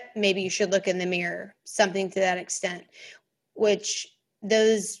that, maybe you should look in the mirror, something to that extent, which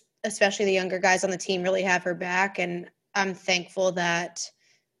those, especially the younger guys on the team, really have her back. And I'm thankful that,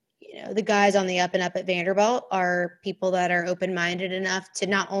 the guys on the up and up at Vanderbilt are people that are open-minded enough to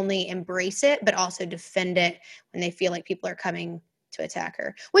not only embrace it, but also defend it when they feel like people are coming to attack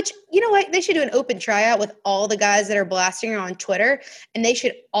her. Which, you know what? They should do an open tryout with all the guys that are blasting her on Twitter, and they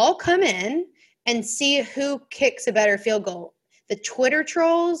should all come in and see who kicks a better field goal, the Twitter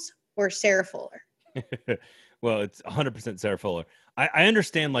trolls or Sarah Fuller. Well, it's 100% Sarah Fuller. I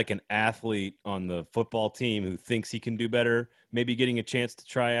understand, like, an athlete on the football team who thinks he can do better, maybe getting a chance to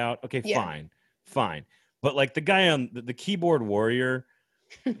try out. Okay, yeah. Fine. But, like, the guy on the keyboard warrior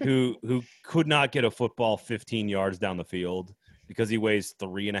who could not get a football 15 yards down the field because he weighs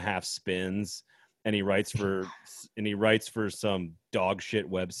 3.5 spins and he writes for some dog shit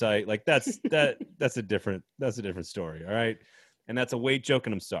website. Like that's a different story. All right. And that's a weight joke,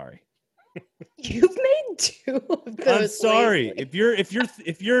 and I'm sorry. You've made 2 of those. I'm sorry. Lately.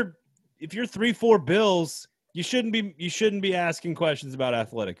 If you're 3-4 bills, you shouldn't be asking questions about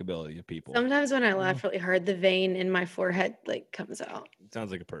athletic ability of people. Sometimes when I laugh really hard, the vein in my forehead like comes out. It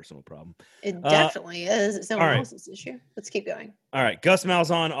sounds like a personal problem. It definitely is. It's someone else's issue. Let's keep going. All right. Gus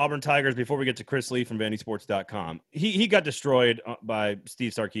Malzahn, Auburn Tigers. Before we get to Chris Lee from VandySports.com, he got destroyed by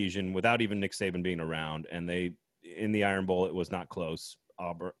Steve Sarkisian without even Nick Saban being around. And in the Iron Bowl, it was not close.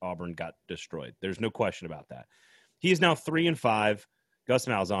 Auburn got destroyed. There's no question about that. He is now 3-5, Gus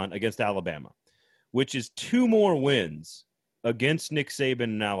Malzahn, against Alabama, which is 2 more wins against Nick Saban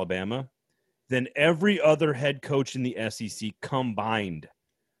in Alabama than every other head coach in the SEC combined.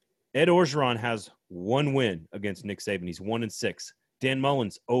 Ed Orgeron has 1 win against Nick Saban. He's 1-6. Dan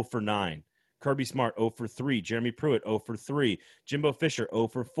Mullins, 0-9. Kirby Smart, 0-3. Jeremy Pruitt, 0-3. Jimbo Fisher,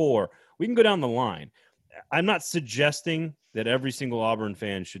 0-4. We can go down the line. I'm not suggesting that every single Auburn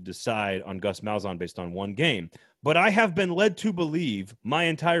fan should decide on Gus Malzahn based on 1 game, but I have been led to believe my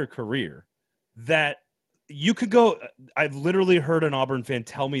entire career that you could go – I've literally heard an Auburn fan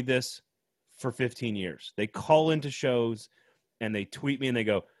tell me this for 15 years. They call into shows and they tweet me and they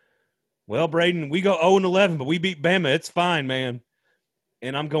go, well, Braden, we go 0-11, but we beat Bama. It's fine, man.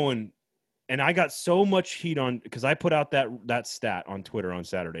 And I'm going – and I got so much heat on – because I put out that stat on Twitter on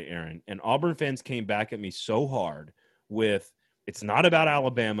Saturday, Aaron, and Auburn fans came back at me so hard with it's not about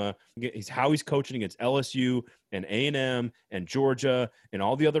Alabama. He's how he's coaching against LSU and A&M and Georgia and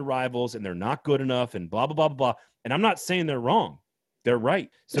all the other rivals, and they're not good enough and blah, blah, blah, blah. And I'm not saying they're wrong. They're right.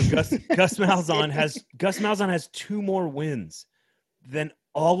 So Gus Malzahn has 2 more wins than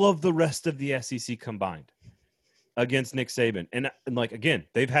all of the rest of the SEC combined against Nick Saban. And like, again,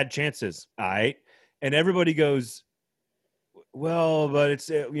 they've had chances. All right. And everybody goes, well, but it's,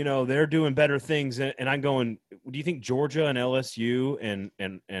 they're doing better things. And I'm going, do you think Georgia and LSU and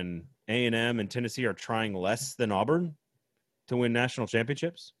A&M and Tennessee are trying less than Auburn to win national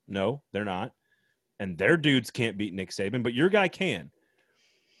championships? No, they're not. And their dudes can't beat Nick Saban, but your guy can.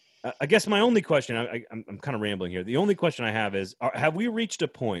 I guess my only question, I'm kind of rambling here. The only question I have is, have we reached a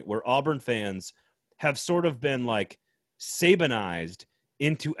point where Auburn fans have sort of been like Sabanized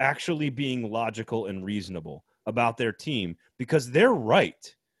into actually being logical and reasonable about their team? Because they're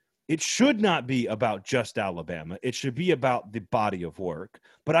right. It should not be about just Alabama. It should be about the body of work.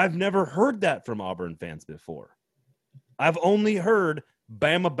 But I've never heard that from Auburn fans before. I've only heard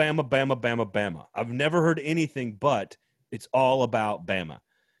Bama, Bama, Bama, Bama, Bama. I've never heard anything but it's all about Bama.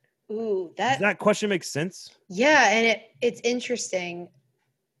 Ooh, does that question make sense? Yeah, and it's interesting.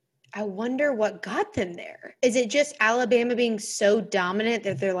 I wonder what got them there. Is it just Alabama being so dominant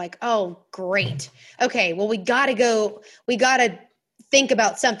that they're like, oh, great. Okay, well, we got to think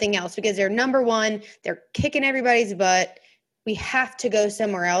about something else because they're number 1. They're kicking everybody's butt. We have to go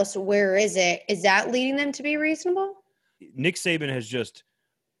somewhere else. Where is it? Is that leading them to be reasonable? Nick Saban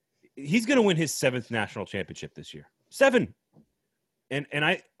he's going to win his 7th national championship this year. 7. And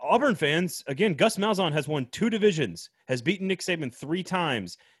Auburn fans, again, Gus Malzahn has won 2 divisions, has beaten Nick Saban 3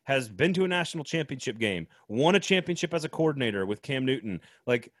 times, has been to a national championship game, won a championship as a coordinator with Cam Newton.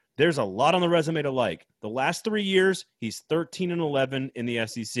 Like, there's a lot on the resume to like. The last 3 years, he's 13-11 in the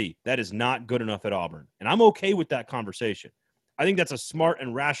SEC. That is not good enough at Auburn. And I'm okay with that conversation. I think that's a smart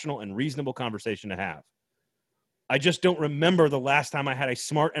and rational and reasonable conversation to have. I just don't remember the last time I had a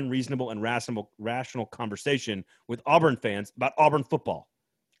smart and reasonable and rational conversation with Auburn fans about Auburn football.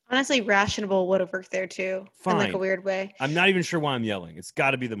 Honestly, rational would have worked there too. Fine. In like a weird way. I'm not even sure why I'm yelling. It's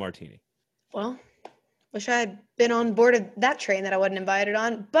got to be the martini. Well, wish I had been on board of that train that I wasn't invited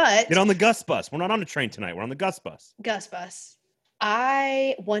on, but... Get on the Gus bus. We're not on a train tonight. We're on the Gus bus. Gus bus.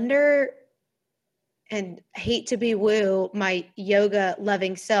 I wonder, and hate to be woo my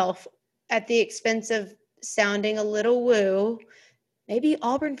yoga-loving self at the expense of sounding a little woo, maybe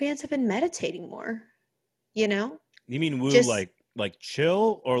Auburn fans have been meditating more, You mean woo just, like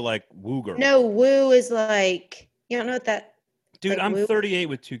chill or like woo girl? No, woo is like, you don't know what that. Dude, like I'm woo? 38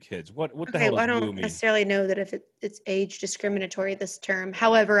 with 2 kids. What the hell does I don't woo mean? necessarily know that if it's age discriminatory, this term.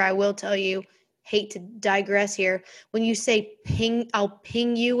 However, I will tell you, hate to digress here. When you say ping, I'll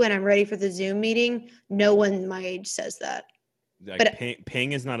ping you when I'm ready for the Zoom meeting. No one my age says that. Like but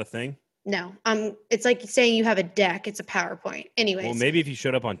ping is not a thing? No, it's like saying you have a deck. It's a PowerPoint. Anyways. Well, maybe if you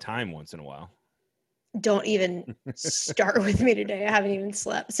showed up on time once in a while. Don't even start with me today. I haven't even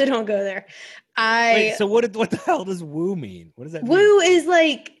slept, so don't go there. Wait, so what the hell does woo mean? What does that mean? Woo is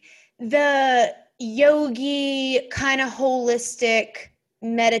like the yogi kind of holistic,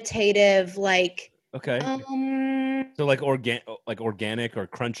 meditative, like Okay. So like organic or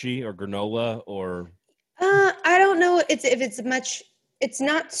crunchy or granola or. I don't know. It's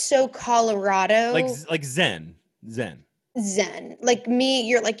not so Colorado. Like Zen. Zen. Like me,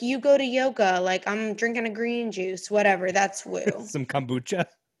 you're like, you go to yoga, like I'm drinking a green juice, whatever. That's woo. Some kombucha.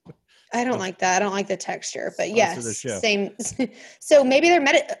 I don't like that. I don't like the texture, but Sponsor the yes, show. same. So maybe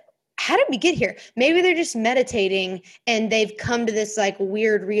how did we get here? Maybe they're just meditating and they've come to this like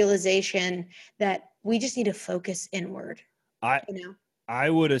weird realization that we just need to focus inward. I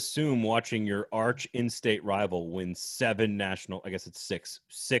would assume watching your arch in-state rival win six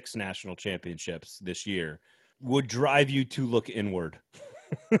national championships this year would drive you to look inward.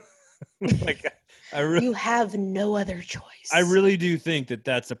 You have no other choice. I really do think that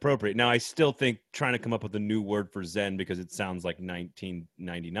that's appropriate. Now, I still think trying to come up with a new word for Zen because it sounds like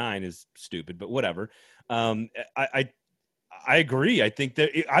 1999 is stupid, but whatever. I agree. I think that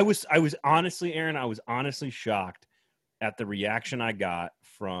I was honestly, Aaron, I was honestly shocked at the reaction I got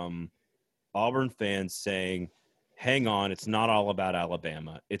from Auburn fans saying, hang on, it's not all about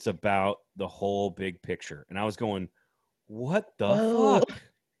Alabama. It's about the whole big picture. And I was going, what the fuck?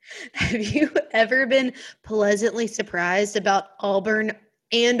 Have you ever been pleasantly surprised about Auburn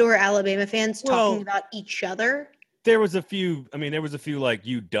and or Alabama fans talking about each other? There was a few like,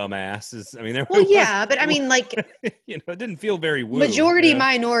 you dumbasses. I mean, but I mean, like, it didn't feel very woo. Majority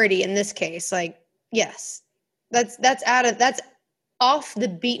minority in this case. Like, yes, that's off the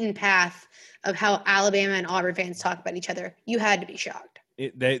beaten path of how Alabama and Auburn fans talk about each other. You had to be shocked.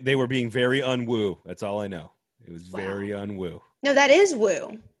 They were being very unwoo. That's all I know. It was very unwoo. No, that is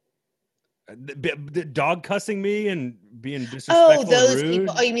woo. The dog cussing me and being disrespectful. Oh, those rude.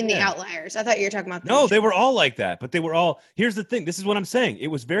 people. Oh, you mean the outliers? I thought you were talking about. No, they were all like that, but they were all. Here's the thing. This is what I'm saying. It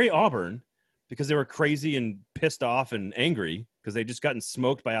was very Auburn because they were crazy and pissed off and angry because they just gotten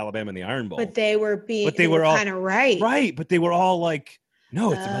smoked by Alabama in the Iron Bowl. But they were all kind of right. Right, but they were all like,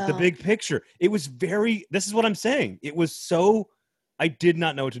 no, it's about the big picture. It was very. This is what I'm saying. It was so. I did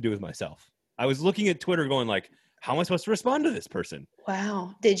not know what to do with myself. I was looking at Twitter, going like, how am I supposed to respond to this person?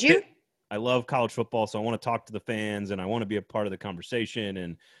 Wow. Did you? I love college football, so I want to talk to the fans and I want to be a part of the conversation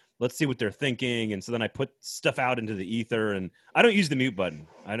and let's see what they're thinking. And so then I put stuff out into the ether and I don't use the mute button.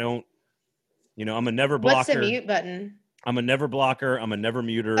 I don't, I'm a never blocker. What's the mute button? I'm a never blocker. I'm a never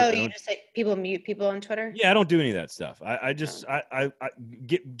muter. Oh, you just say people mute people on Twitter? Yeah, I don't do any of that stuff. I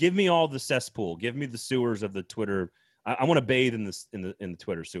give me all the cesspool. Give me the sewers of the Twitter. I want to bathe in the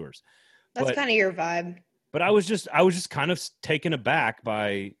Twitter sewers. That's kind of your vibe. But I was just kind of taken aback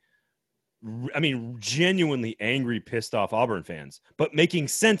by, genuinely angry, pissed off Auburn fans, but making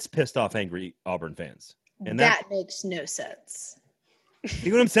sense pissed off, angry Auburn fans. And that makes no sense. You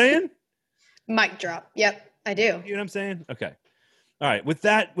know what I'm saying? Mic drop. Yep, I do. You know what I'm saying? Okay. All right. With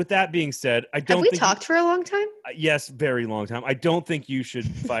that being said, I don't. Have we talked for a long time? Yes, very long time. I don't think you should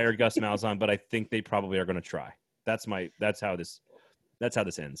fire Gus Malzahn, but I think they probably are going to try. That's how this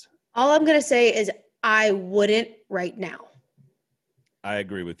ends. All I'm going to say is I wouldn't right now. I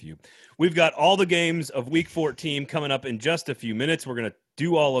agree with you. We've got all the games of Week 14 coming up in just a few minutes. We're going to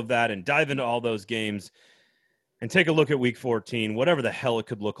do all of that and dive into all those games and take a look at Week 14, whatever the hell it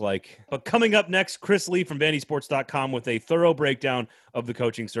could look like. But coming up next, Chris Lee from VandySports.com with a thorough breakdown of the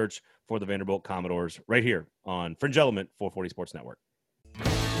coaching search for the Vanderbilt Commodores right here on Fringe Element 440 Sports Network.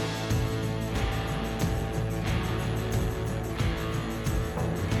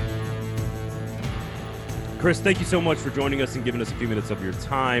 Chris, thank you so much for joining us and giving us a few minutes of your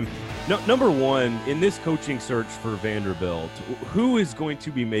time. Number one, in this coaching search for Vanderbilt, who is going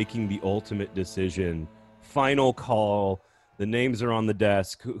to be making the ultimate decision? Final call. The names are on the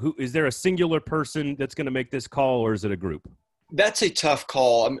desk. Who is there a singular person that's going to make this call, or is it a group? That's a tough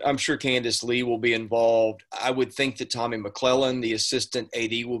call. I'm sure Candace Lee will be involved. I would think that Tommy McClellan, the assistant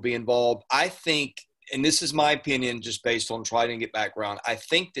AD, will be involved. I think, and this is my opinion just based on trying to get background, I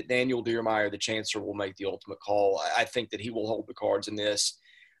think that Daniel Diermeyer, the chancellor, will make the ultimate call. I think that he will hold the cards in this.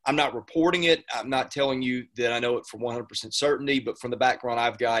 I'm not reporting it. I'm not telling you that I know it for 100% certainty, but from the background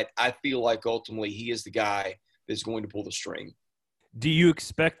I've got, I feel like ultimately he is the guy that's going to pull the string. Do you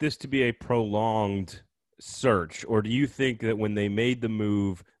expect this to be a prolonged search, or do you think that when they made the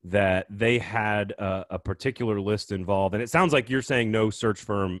move that they had a particular list involved? And it sounds like you're saying no search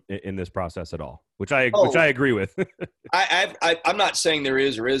firm in this process at all, which I agree with. I'm not saying there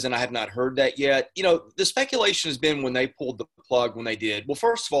is or isn't. I have not heard that yet. The speculation has been when they pulled the plug when they did. Well,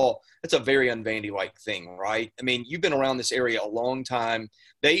 first of all, it's a very un-Vandy-like thing, right? I mean, you've been around this area a long time.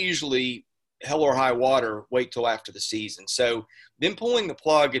 They usually, hell or high water, wait till after the season. So them pulling the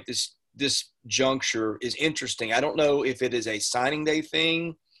plug at this juncture is interesting. I don't know if it is a signing day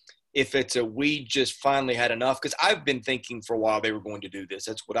thing, if it's a we just finally had enough, because I've been thinking for a while they were going to do this.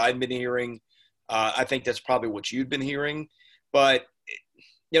 That's what I've been hearing. I think that's probably what you've been hearing. But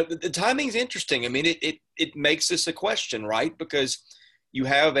the timing's interesting. I mean, it makes this a question, right? Because you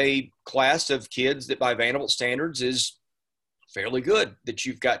have a class of kids that by Vanderbilt standards is fairly good that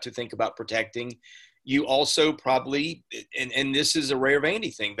you've got to think about protecting. You also probably, and this is a rare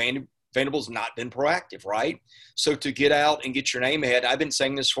Vandy thing, Vanderbilt's not been proactive, right? So to get out and get your name ahead, I've been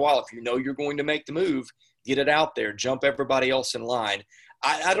saying this for a while, if you know you're going to make the move, get it out there, jump everybody else in line.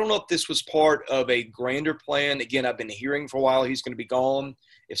 I don't know if this was part of a grander plan. Again, I've been hearing for a while he's going to be gone.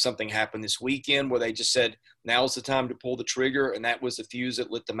 If something happened this weekend where they just said, now's the time to pull the trigger, and that was the fuse that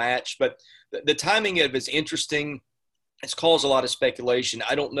lit the match. But the timing of it is interesting. It's caused a lot of speculation.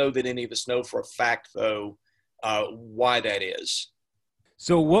 I don't know that any of us know for a fact, though, why that is.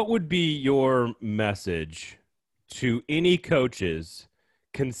 So what would be your message to any coaches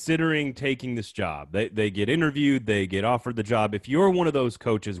considering taking this job? They get interviewed, they get offered the job. If you're one of those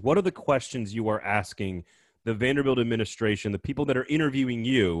coaches, what are the questions you are asking the Vanderbilt administration, the people that are interviewing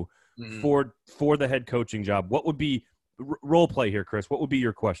you for the head coaching job? What would be role play here, Chris? What would be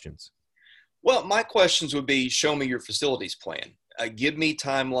your questions? Well, my questions would be, show me your facilities plan. Give me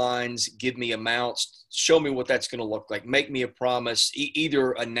timelines, give me amounts, show me what that's going to look like. Make me a promise,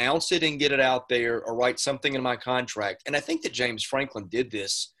 either announce it and get it out there or write something in my contract. And I think that James Franklin did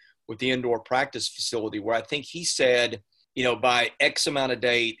this with the indoor practice facility, where I think he said, by X amount of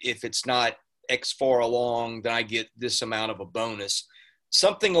date, if it's not X far along, then I get this amount of a bonus.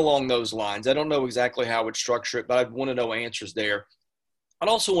 Something along those lines. I don't know exactly how I would structure it, but I'd want to know answers there. I'd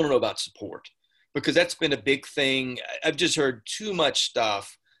also want to know about support, because that's been a big thing. I've just heard too much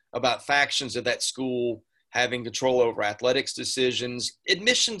stuff about factions of that school having control over athletics decisions.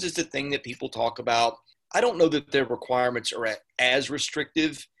 Admissions is the thing that people talk about. I don't know that their requirements are as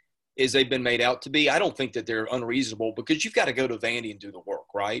restrictive as they've been made out to be. I don't think that they're unreasonable, because you've got to go to Vandy and do the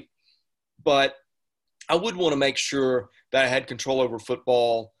work, right? But I would want to make sure that I had control over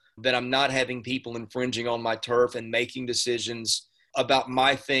football, that I'm not having people infringing on my turf and making decisions about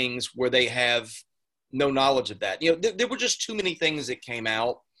my things where they have no knowledge of that. There were just too many things that came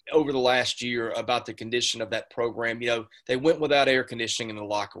out over the last year about the condition of that program. They went without air conditioning in the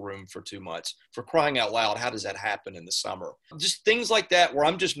locker room for 2 months. For crying out loud, how does that happen in the summer? Just things like that, where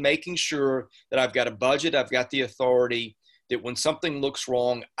I'm just making sure that I've got a budget, I've got the authority, that when something looks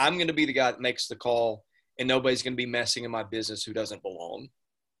wrong, I'm going to be the guy that makes the call, and nobody's going to be messing in my business who doesn't belong.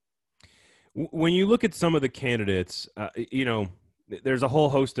 When you look at some of the candidates, there's a whole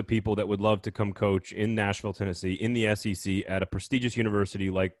host of people that would love to come coach in Nashville, Tennessee, in the SEC at a prestigious university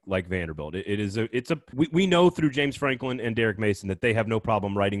like Vanderbilt. We know through James Franklin and Derek Mason that they have no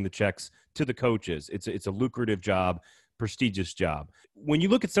problem writing the checks to the coaches. It's a lucrative job, prestigious job. When you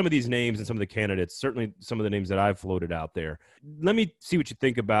look at some of these names and some of the candidates, certainly some of the names that I've floated out there, let me see what you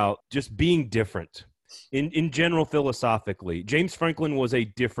think about just being different in general philosophically. James Franklin was a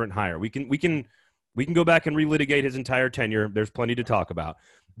different hire. We can go back and relitigate his entire tenure. There's plenty to talk about.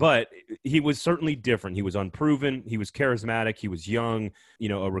 But he was certainly different. He was unproven. He was charismatic. He was young,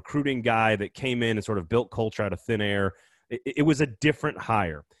 a recruiting guy that came in and sort of built culture out of thin air. It was a different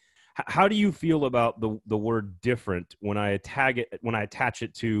hire. How do you feel about the word different when I attach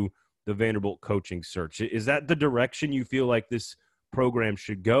it to the Vanderbilt coaching search? Is that the direction you feel like this program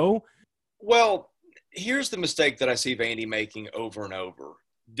should go? Well, here's the mistake that I see Vandy making over and over.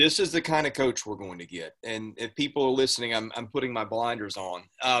 This is the kind of coach we're going to get. And if people are listening, I'm putting my blinders on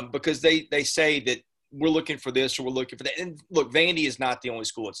because they say that we're looking for this or we're looking for that. And look, Vandy is not the only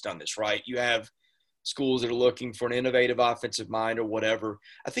school that's done this, right? You have schools that are looking for an innovative offensive mind or whatever.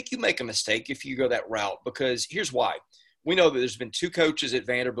 I think you make a mistake if you go that route, because here's why. We know that there's been 2 coaches at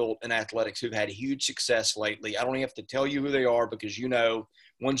Vanderbilt in athletics who've had huge success lately. I don't even have to tell you who they are, because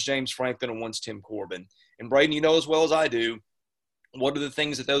one's James Franklin and one's Tim Corbin. And Braden, you know as well as I do, what are the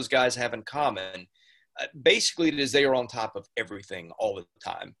things that those guys have in common? Basically, it is they are on top of everything all the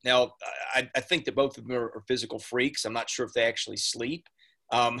time. Now, I think that both of them are physical freaks. I'm not sure if they actually sleep.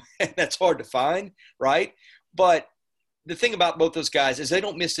 That's hard to find, right? But the thing about both those guys is they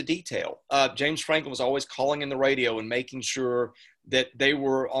don't miss a detail. James Franklin was always calling in the radio and making sure that they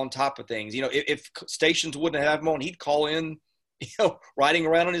were on top of things. If stations wouldn't have him on, he'd call in, riding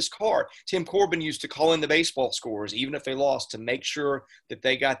around in his car. Tim Corbin used to call in the baseball scores, even if they lost, to make sure that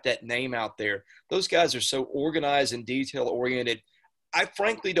they got that name out there. Those guys are so organized and detail-oriented. I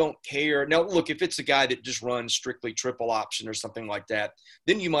frankly don't care. Now, look, if it's a guy that just runs strictly triple option or something like that,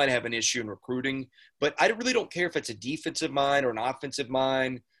 then you might have an issue in recruiting. But I really don't care if it's a defensive mind or an offensive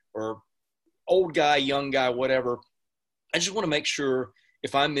mind or old guy, young guy, whatever. I just want to make sure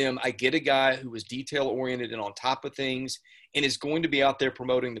if I'm them, I get a guy who is detail-oriented and on top of things and is going to be out there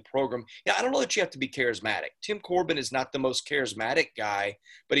promoting the program. Yeah, I don't know that you have to be charismatic. Tim Corbin is not the most charismatic guy,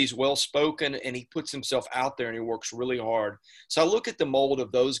 but he's well-spoken and he puts himself out there and he works really hard. So I look at the mold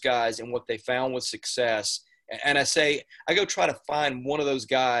of those guys and what they found with success, and I go try to find one of those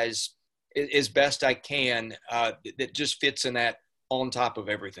guys as best I can that just fits in that on top of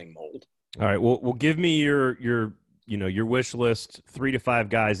everything mold. All right. Well, give me your wish list, 3 to 5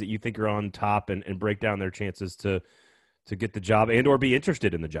 guys that you think are on top and break down their chances to get the job and or be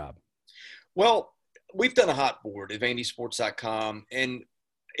interested in the job. Well, we've done a hot board at VandySports.com, and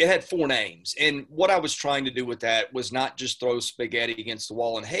it had 4 names. And what I was trying to do with that was not just throw spaghetti against the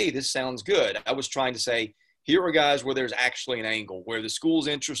wall and, hey, this sounds good. I was trying to say, here are guys where there's actually an angle, where the school's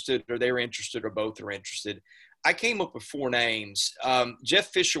interested or they're interested or both are interested. I came up with 4 names.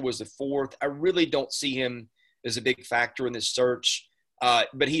 Jeff Fisher was the 4th. I really don't see him as a big factor in this search,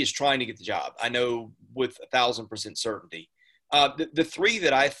 but he is trying to get the job. I know with 1,000% certainty. The 3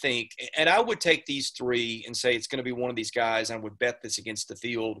 that I think, and I would take these 3 and say it's going to be one of these guys, and I would bet this against the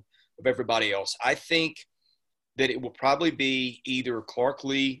field of everybody else. I think that it will probably be either Clark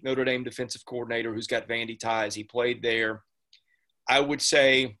Lee, Notre Dame defensive coordinator, who's got Vandy ties. He played there. I would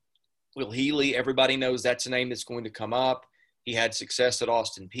say Will Healy. Everybody knows that's a name that's going to come up. He had success at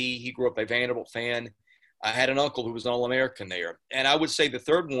Austin Peay. He grew up a Vanderbilt fan. I had an uncle who was an All-American there. And I would say the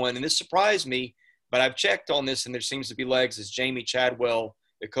 3rd one, and this surprised me, but I've checked on this and there seems to be legs, is Jamie Chadwell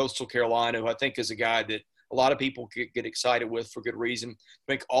at Coastal Carolina, who I think is a guy that a lot of people get excited with for good reason.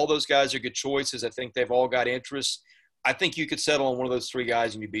 I think all those guys are good choices. I think they've all got interests. I think you could settle on one of those 3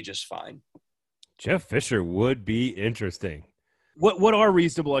 guys and you'd be just fine. Jeff Fisher would be interesting. What are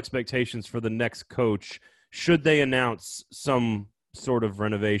reasonable expectations for the next coach? Should they announce some sort of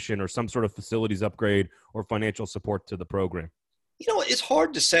renovation or some sort of facilities upgrade or financial support to the program? It's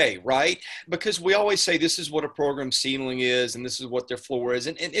hard to say, right? Because we always say this is what a program's ceiling is and this is what their floor is.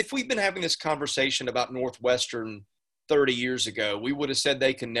 And if we've been having this conversation about Northwestern 30 years ago, we would have said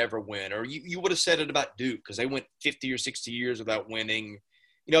they can never win. Or you would have said it about Duke because they went 50 or 60 years without winning.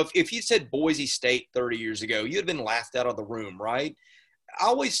 If you said Boise State 30 years ago, you'd have been laughed out of the room, right? I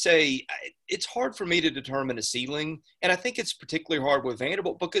always say it's hard for me to determine a ceiling. And I think it's particularly hard with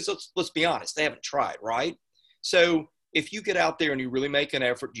Vanderbilt because let's be honest, they haven't tried, right? So if you get out there and you really make an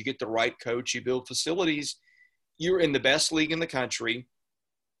effort, you get the right coach, you build facilities, you're in the best league in the country.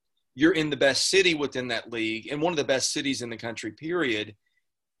 You're in the best city within that league and one of the best cities in the country, period.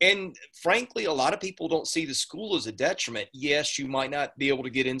 And frankly, a lot of people don't see the school as a detriment. Yes, you might not be able to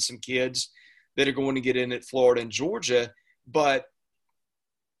get in some kids that are going to get in at Florida and Georgia, but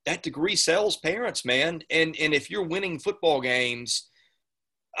that degree sells parents, man. And if you're winning football games,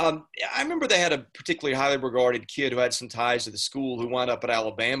 I remember they had a particularly highly regarded kid who had some ties to the school who wound up at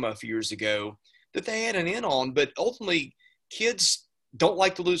Alabama a few years ago that they had an in on, but ultimately kids don't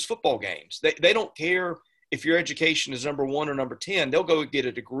like to lose football games. They don't care if your education is number 1 or number 10. They'll go get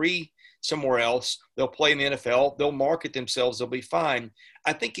a degree somewhere else. They'll play in the NFL. They'll market themselves. They'll be fine.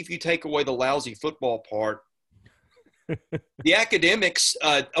 I think if you take away the lousy football part, the academics,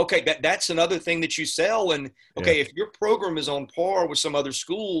 that's another thing that you sell. And, if your program is on par with some other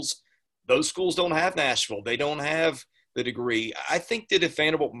schools, those schools don't have Nashville. They don't have the degree. I think that if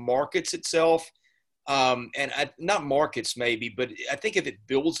Vanderbilt markets itself, not markets maybe, but I think if it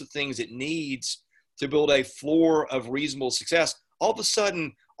builds the things it needs to build a floor of reasonable success, all of a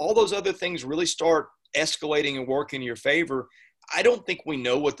sudden, all those other things really start escalating and working in your favor. I don't think we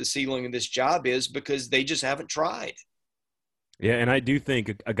know what the ceiling of this job is because they just haven't tried. Yeah, and I do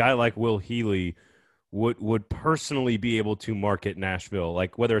think a guy like Will Healy would personally be able to market Nashville,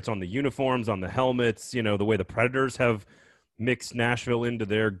 like whether it's on the uniforms, on the helmets, the way the Predators have mixed Nashville into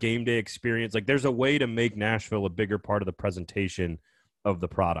their game day experience. Like there's a way to make Nashville a bigger part of the presentation of the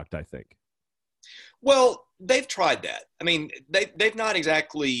product, I think. Well, they've tried that. I mean, they've not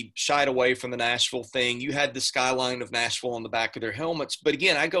exactly shied away from the Nashville thing. You had the skyline of Nashville on the back of their helmets. But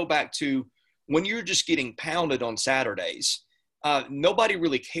again, I go back to when you're just getting pounded on Saturdays, nobody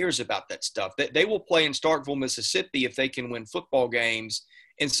really cares about that stuff. They will play in Starkville, Mississippi if they can win football games.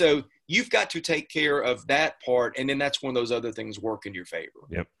 And so you've got to take care of that part, and then that's when those other things work in your favor.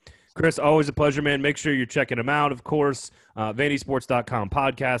 Yep. Chris, always a pleasure, man. Make sure you're checking them out, of course. VandySports.com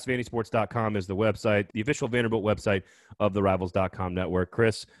podcast. VandySports.com is the website, the official Vanderbilt website of the Rivals.com network.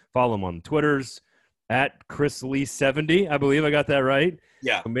 Chris, follow him on Twitters at Chris Lee 70. I believe I got that right.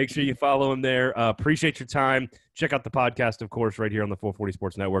 Yeah. So make sure you follow him there. Appreciate your time. Check out the podcast, of course, right here on the 440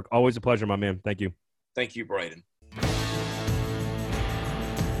 Sports Network. Always a pleasure, my man. Thank you. Thank you, Braden.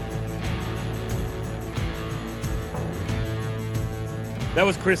 That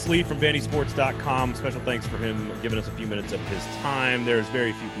was Chris Lee from VandySports.com. Special thanks for him giving us a few minutes of his time. There's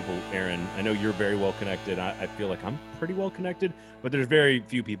very few people, Aaron. I know you're very well connected. I feel like I'm pretty well connected, but there's very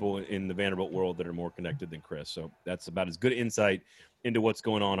few people in the Vanderbilt world that are more connected than Chris. So that's about as good insight into what's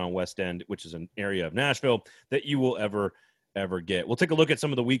going on West End, which is an area of Nashville, that you will ever get. We'll take a look at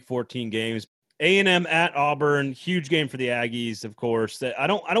some of the Week 14 games. A&M at Auburn, huge game for the Aggies, of course. I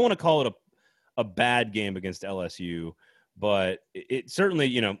don't want to call it a bad game against LSU. But it certainly,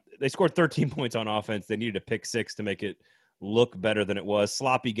 they scored 13 points on offense. They needed a pick 6 to make it look better than it was.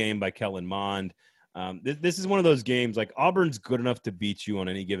 Sloppy game by Kellen Mond. This is one of those games, like Auburn's good enough to beat you on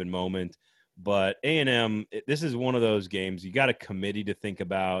any given moment. But A&M, this is one of those games. You got a committee to think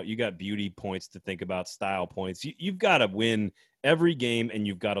about. You got beauty points to think about, style points. You've got to win every game, and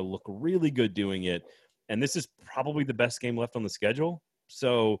you've got to look really good doing it. And this is probably the best game left on the schedule.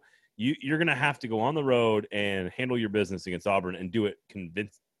 So you're going to have to go on the road and handle your business against Auburn and do it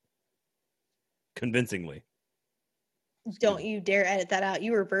convincingly. Don't you dare edit that out.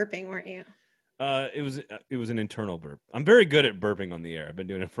 You were burping, weren't you? It was an internal burp. I'm very good at burping on the air. I've been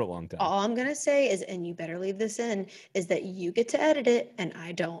doing it for a long time. All I'm going to say is, and you better leave this in, is that you get to edit it and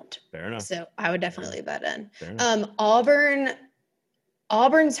I don't. Fair enough. So I would definitely leave that in. Fair enough.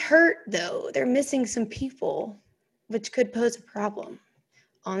 Auburn's hurt, though. They're missing some people, which could pose a problem.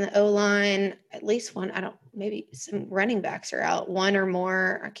 On the O-line, at least one, maybe some running backs are out, one or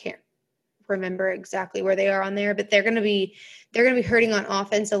more. I can't remember exactly where they are on there, but they're going to be hurting on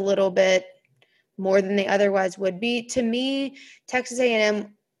offense a little bit more than they otherwise would be. To me, Texas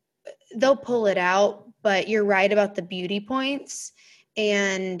A&M, they'll pull it out, but you're right about the beauty points.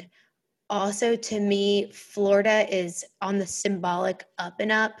 And also, to me, Florida is on the symbolic up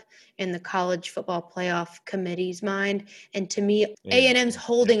and up in the college football playoff committee's mind. And to me, A&M's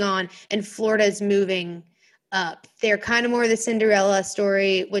holding on and Florida's moving up. They're kind of more the Cinderella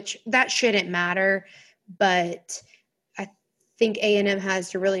story, which that shouldn't matter. But I think A&M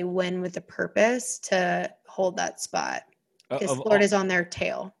has to really win with a purpose to hold that spot because Florida's on their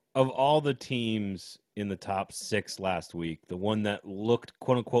tail. Of all the teams in the top 6 last week, the one that looked,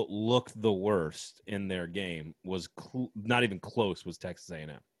 quote unquote, looked the worst in their game was not even close, was Texas A&M.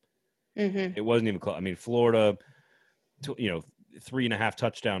 Mm-hmm. It wasn't even close. I mean, Florida, 3.5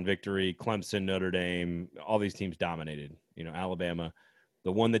 touchdown victory, Clemson, Notre Dame, all these teams dominated, Alabama.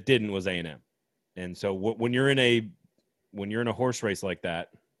 The one that didn't was A&M. And so when you're in a horse race like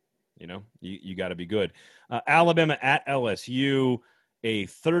that, you got to be good. Alabama at LSU, a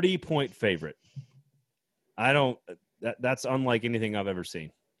 30-point favorite. That's unlike anything I've ever seen.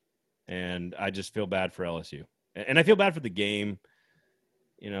 And I just feel bad for LSU. And I feel bad for the game.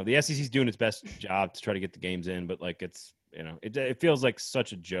 The SEC's doing its best job to try to get the games in, but it feels like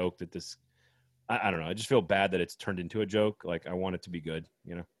such a joke that this, I don't know. I just feel bad that it's turned into a joke. Like I want it to be good,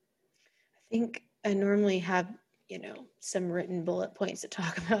 I think I normally have, some written bullet points to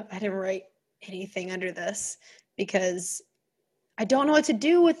talk about. I didn't write anything under this because I don't know what to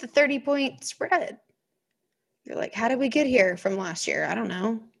do with the 30-point spread. You're like, how did we get here from last year? I don't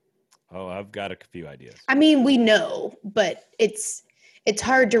know. Oh, I've got a few ideas. I mean, we know, but it's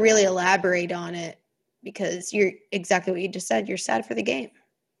hard to really elaborate on it because you're exactly what you just said. You're sad for the game.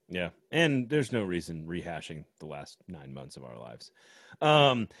 Yeah. And there's no reason rehashing the last 9 months of our lives.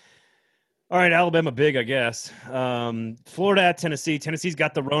 All right. Alabama big, I guess. Florida at Tennessee. Tennessee's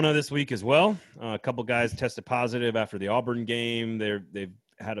got the Rona this week as well. A couple guys tested positive after the Auburn game. They've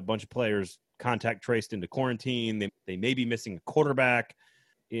had a bunch of players contact traced into quarantine. They may be missing a quarterback.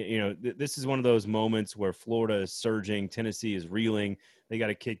 This is one of those moments where Florida is surging. Tennessee is reeling. They got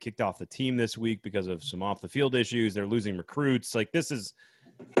a kid kicked off the team this week because of some off the field issues. They're losing recruits. Like this is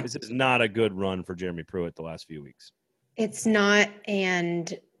not a good run for Jeremy Pruitt the last few weeks. It's not.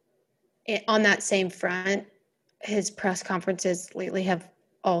 And on that same front, his press conferences lately have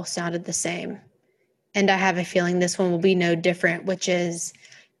all sounded the same. And I have a feeling this one will be no different, which is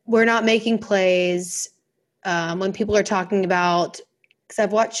we're not making plays. When people are talking about, because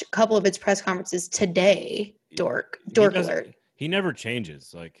I've watched a couple of his press conferences today, dork alert. He never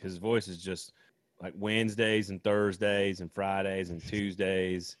changes. Like his voice is just like Wednesdays and Thursdays and Fridays and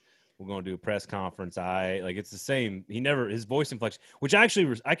Tuesdays. We're going to do a press conference. It's the same. His voice inflection, which I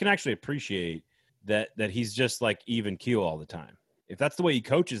can actually appreciate that he's just like even keel all the time. If that's the way he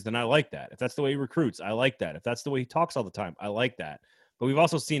coaches, then I like that. If that's the way he recruits, I like that. If that's the way he talks all the time, I like that. But we've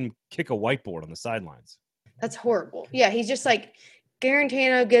also seen him kick a whiteboard on the sidelines. That's horrible. Yeah, he's just like,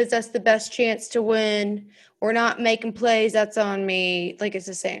 Garantano gives us the best chance to win. We're not making plays. That's on me. Like it's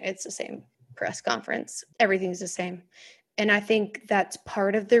the same press conference. Everything's the same. And I think that's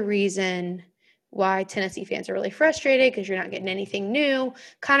part of the reason why Tennessee fans are really frustrated because you're not getting anything new.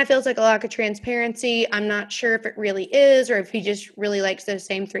 Kind of feels like a lack of transparency. I'm not sure if it really is or if he just really likes those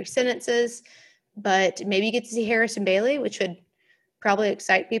same 3 sentences. But maybe you get to see Harrison Bailey, which would probably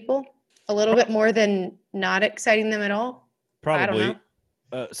excite people a little bit more than not exciting them at all. Probably. I don't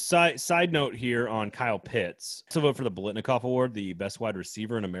know. Side note here on Kyle Pitts. I also vote for the Biletnikoff Award, the best wide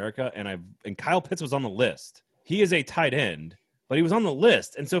receiver in America, and Kyle Pitts was on the list. He is a tight end, but he was on the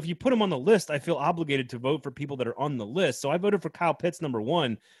list. And so if you put him on the list, I feel obligated to vote for people that are on the list. So I voted for Kyle Pitts, number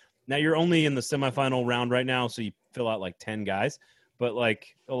 1. Now you're only in the semifinal round right now, so you fill out like 10 guys. But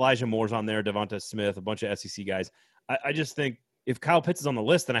like Elijah Moore's on there, Devonta Smith, a bunch of SEC guys. I just think if Kyle Pitts is on the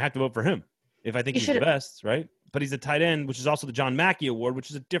list, then I have to vote for him if I think he's the best, right? But he's a tight end, which is also the John Mackey Award, which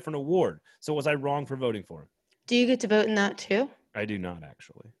is a different award. So was I wrong for voting for him? Do you get to vote in that too? I do not,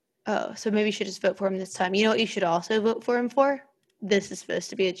 actually. Oh, so maybe you should just vote for him this time. You know what you should also vote for him for? This is supposed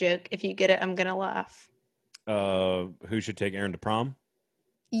to be a joke. If you get it, I'm going to laugh. Who should take Aaron to prom?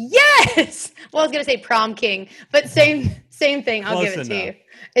 Yes! Well, I was going to say prom king, but same thing. I'll give it to you.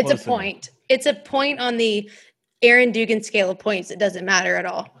 It's a point. It's a point on the Aaron Dugan scale of points. It doesn't matter at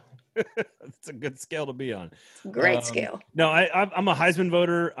all. It's a good scale to be on. Great scale. No, I'm a Heisman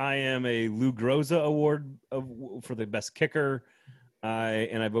voter. I am a Lou Groza Award for the best kicker.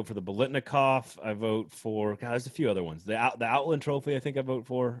 I vote for the Biletnikoff. I vote for there's a few other ones. The Outland Trophy. I think I vote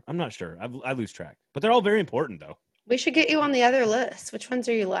for. I'm not sure. I lose track. But they're all very important, though. We should get you on the other lists. Which ones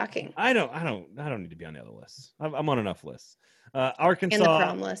are you lacking? I don't need to be on the other lists. I'm on enough lists. Arkansas and the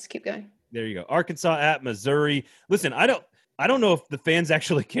prom list. Keep going. There you go. Arkansas at Missouri. Listen, I don't know if the fans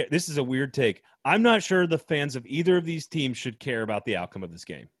actually care. This is a weird take. I'm not sure the fans of either of these teams should care about the outcome of this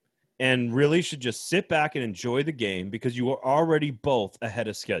game and really should just sit back and enjoy the game because you are already both ahead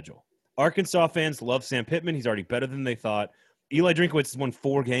of schedule. Arkansas fans love Sam Pittman. He's already better than they thought. Eli Drinkwitz has won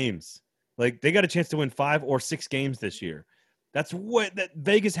 4 games. Like, they got a chance to win 5 or 6 games this year. That's what that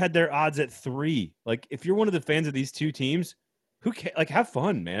Vegas had their odds at 3. Like, if you're one of the fans of these two teams, who can, like, have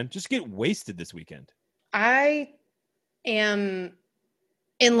fun, man. Just get wasted this weekend. I am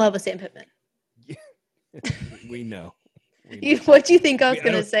in love with Sam Pittman. We know. What do you think I was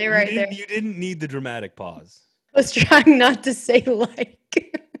going to say there? You didn't need the dramatic pause. I was trying not to say like.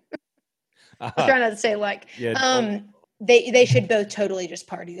 I was trying not to say like. Yeah, they should both totally just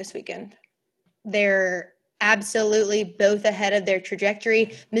party this weekend. They're absolutely both ahead of their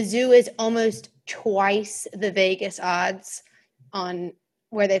trajectory. Mizzou is almost twice the Vegas odds on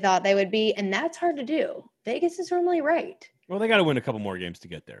where they thought they would be, and that's hard to do. Vegas is normally right. Well, they got to win a couple more games to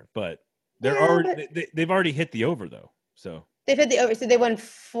get there, but they've already hit the over though. So they've hit the over. So they won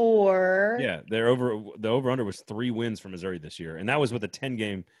 4. Yeah, they're over. The over under was 3 wins for Missouri this year, and that was with a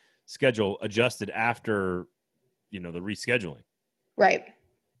 10-game schedule adjusted after, the rescheduling. Right.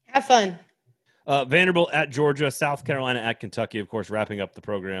 Have fun. Vanderbilt at Georgia, South Carolina at Kentucky, of course, wrapping up the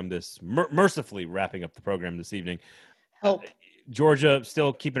program mercifully wrapping up the program this evening. Hope. Georgia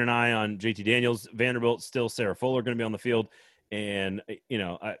still keeping an eye on JT Daniels. Vanderbilt still Sarah Fuller going to be on the field. And,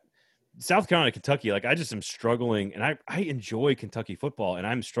 South Carolina, Kentucky, like I just am struggling. And I enjoy Kentucky football, and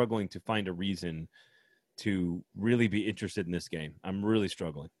I'm struggling to find a reason to really be interested in this game. I'm really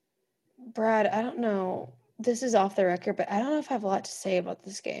struggling. Brad, I don't know. This is off the record, but I don't know if I have a lot to say about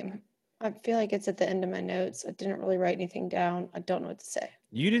this game. I feel like it's at the end of my notes. I didn't really write anything down. I don't know what to say.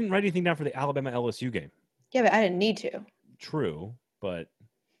 You didn't write anything down for the Alabama-LSU game. Yeah, but I didn't need to. True, but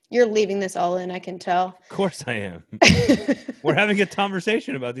you're leaving this all in, I can tell. Of course I am. We're having a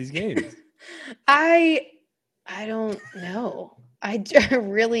conversation about these games. I don't know. I'm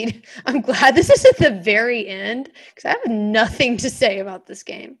glad this is at the very end because I have nothing to say about this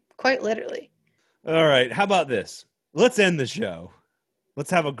game, quite literally. All right. How about this? Let's end the show.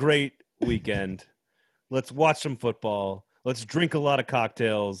 Let's have a great weekend. Let's watch some football. Let's drink a lot of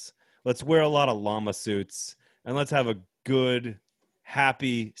cocktails. Let's wear a lot of llama suits. And let's have a good,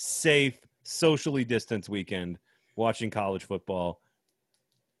 happy, safe, socially distanced weekend watching college football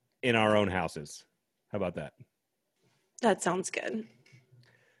in our own houses. How about that? That sounds good.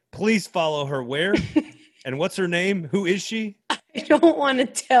 Please follow her where? And what's her name? Who is she? I don't want to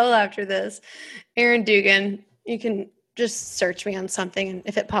tell after this. Aaron Dugan. You can just search me on something, and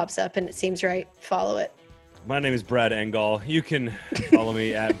if it pops up and it seems right, follow it. My name is Brad Engdahl. You can follow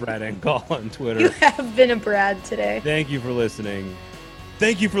me at Brad Engdahl on Twitter. You have been a Brad today. Thank you for listening.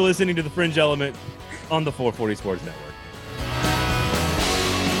 Thank you for listening to The Fringe Element on the 440 Sports Network.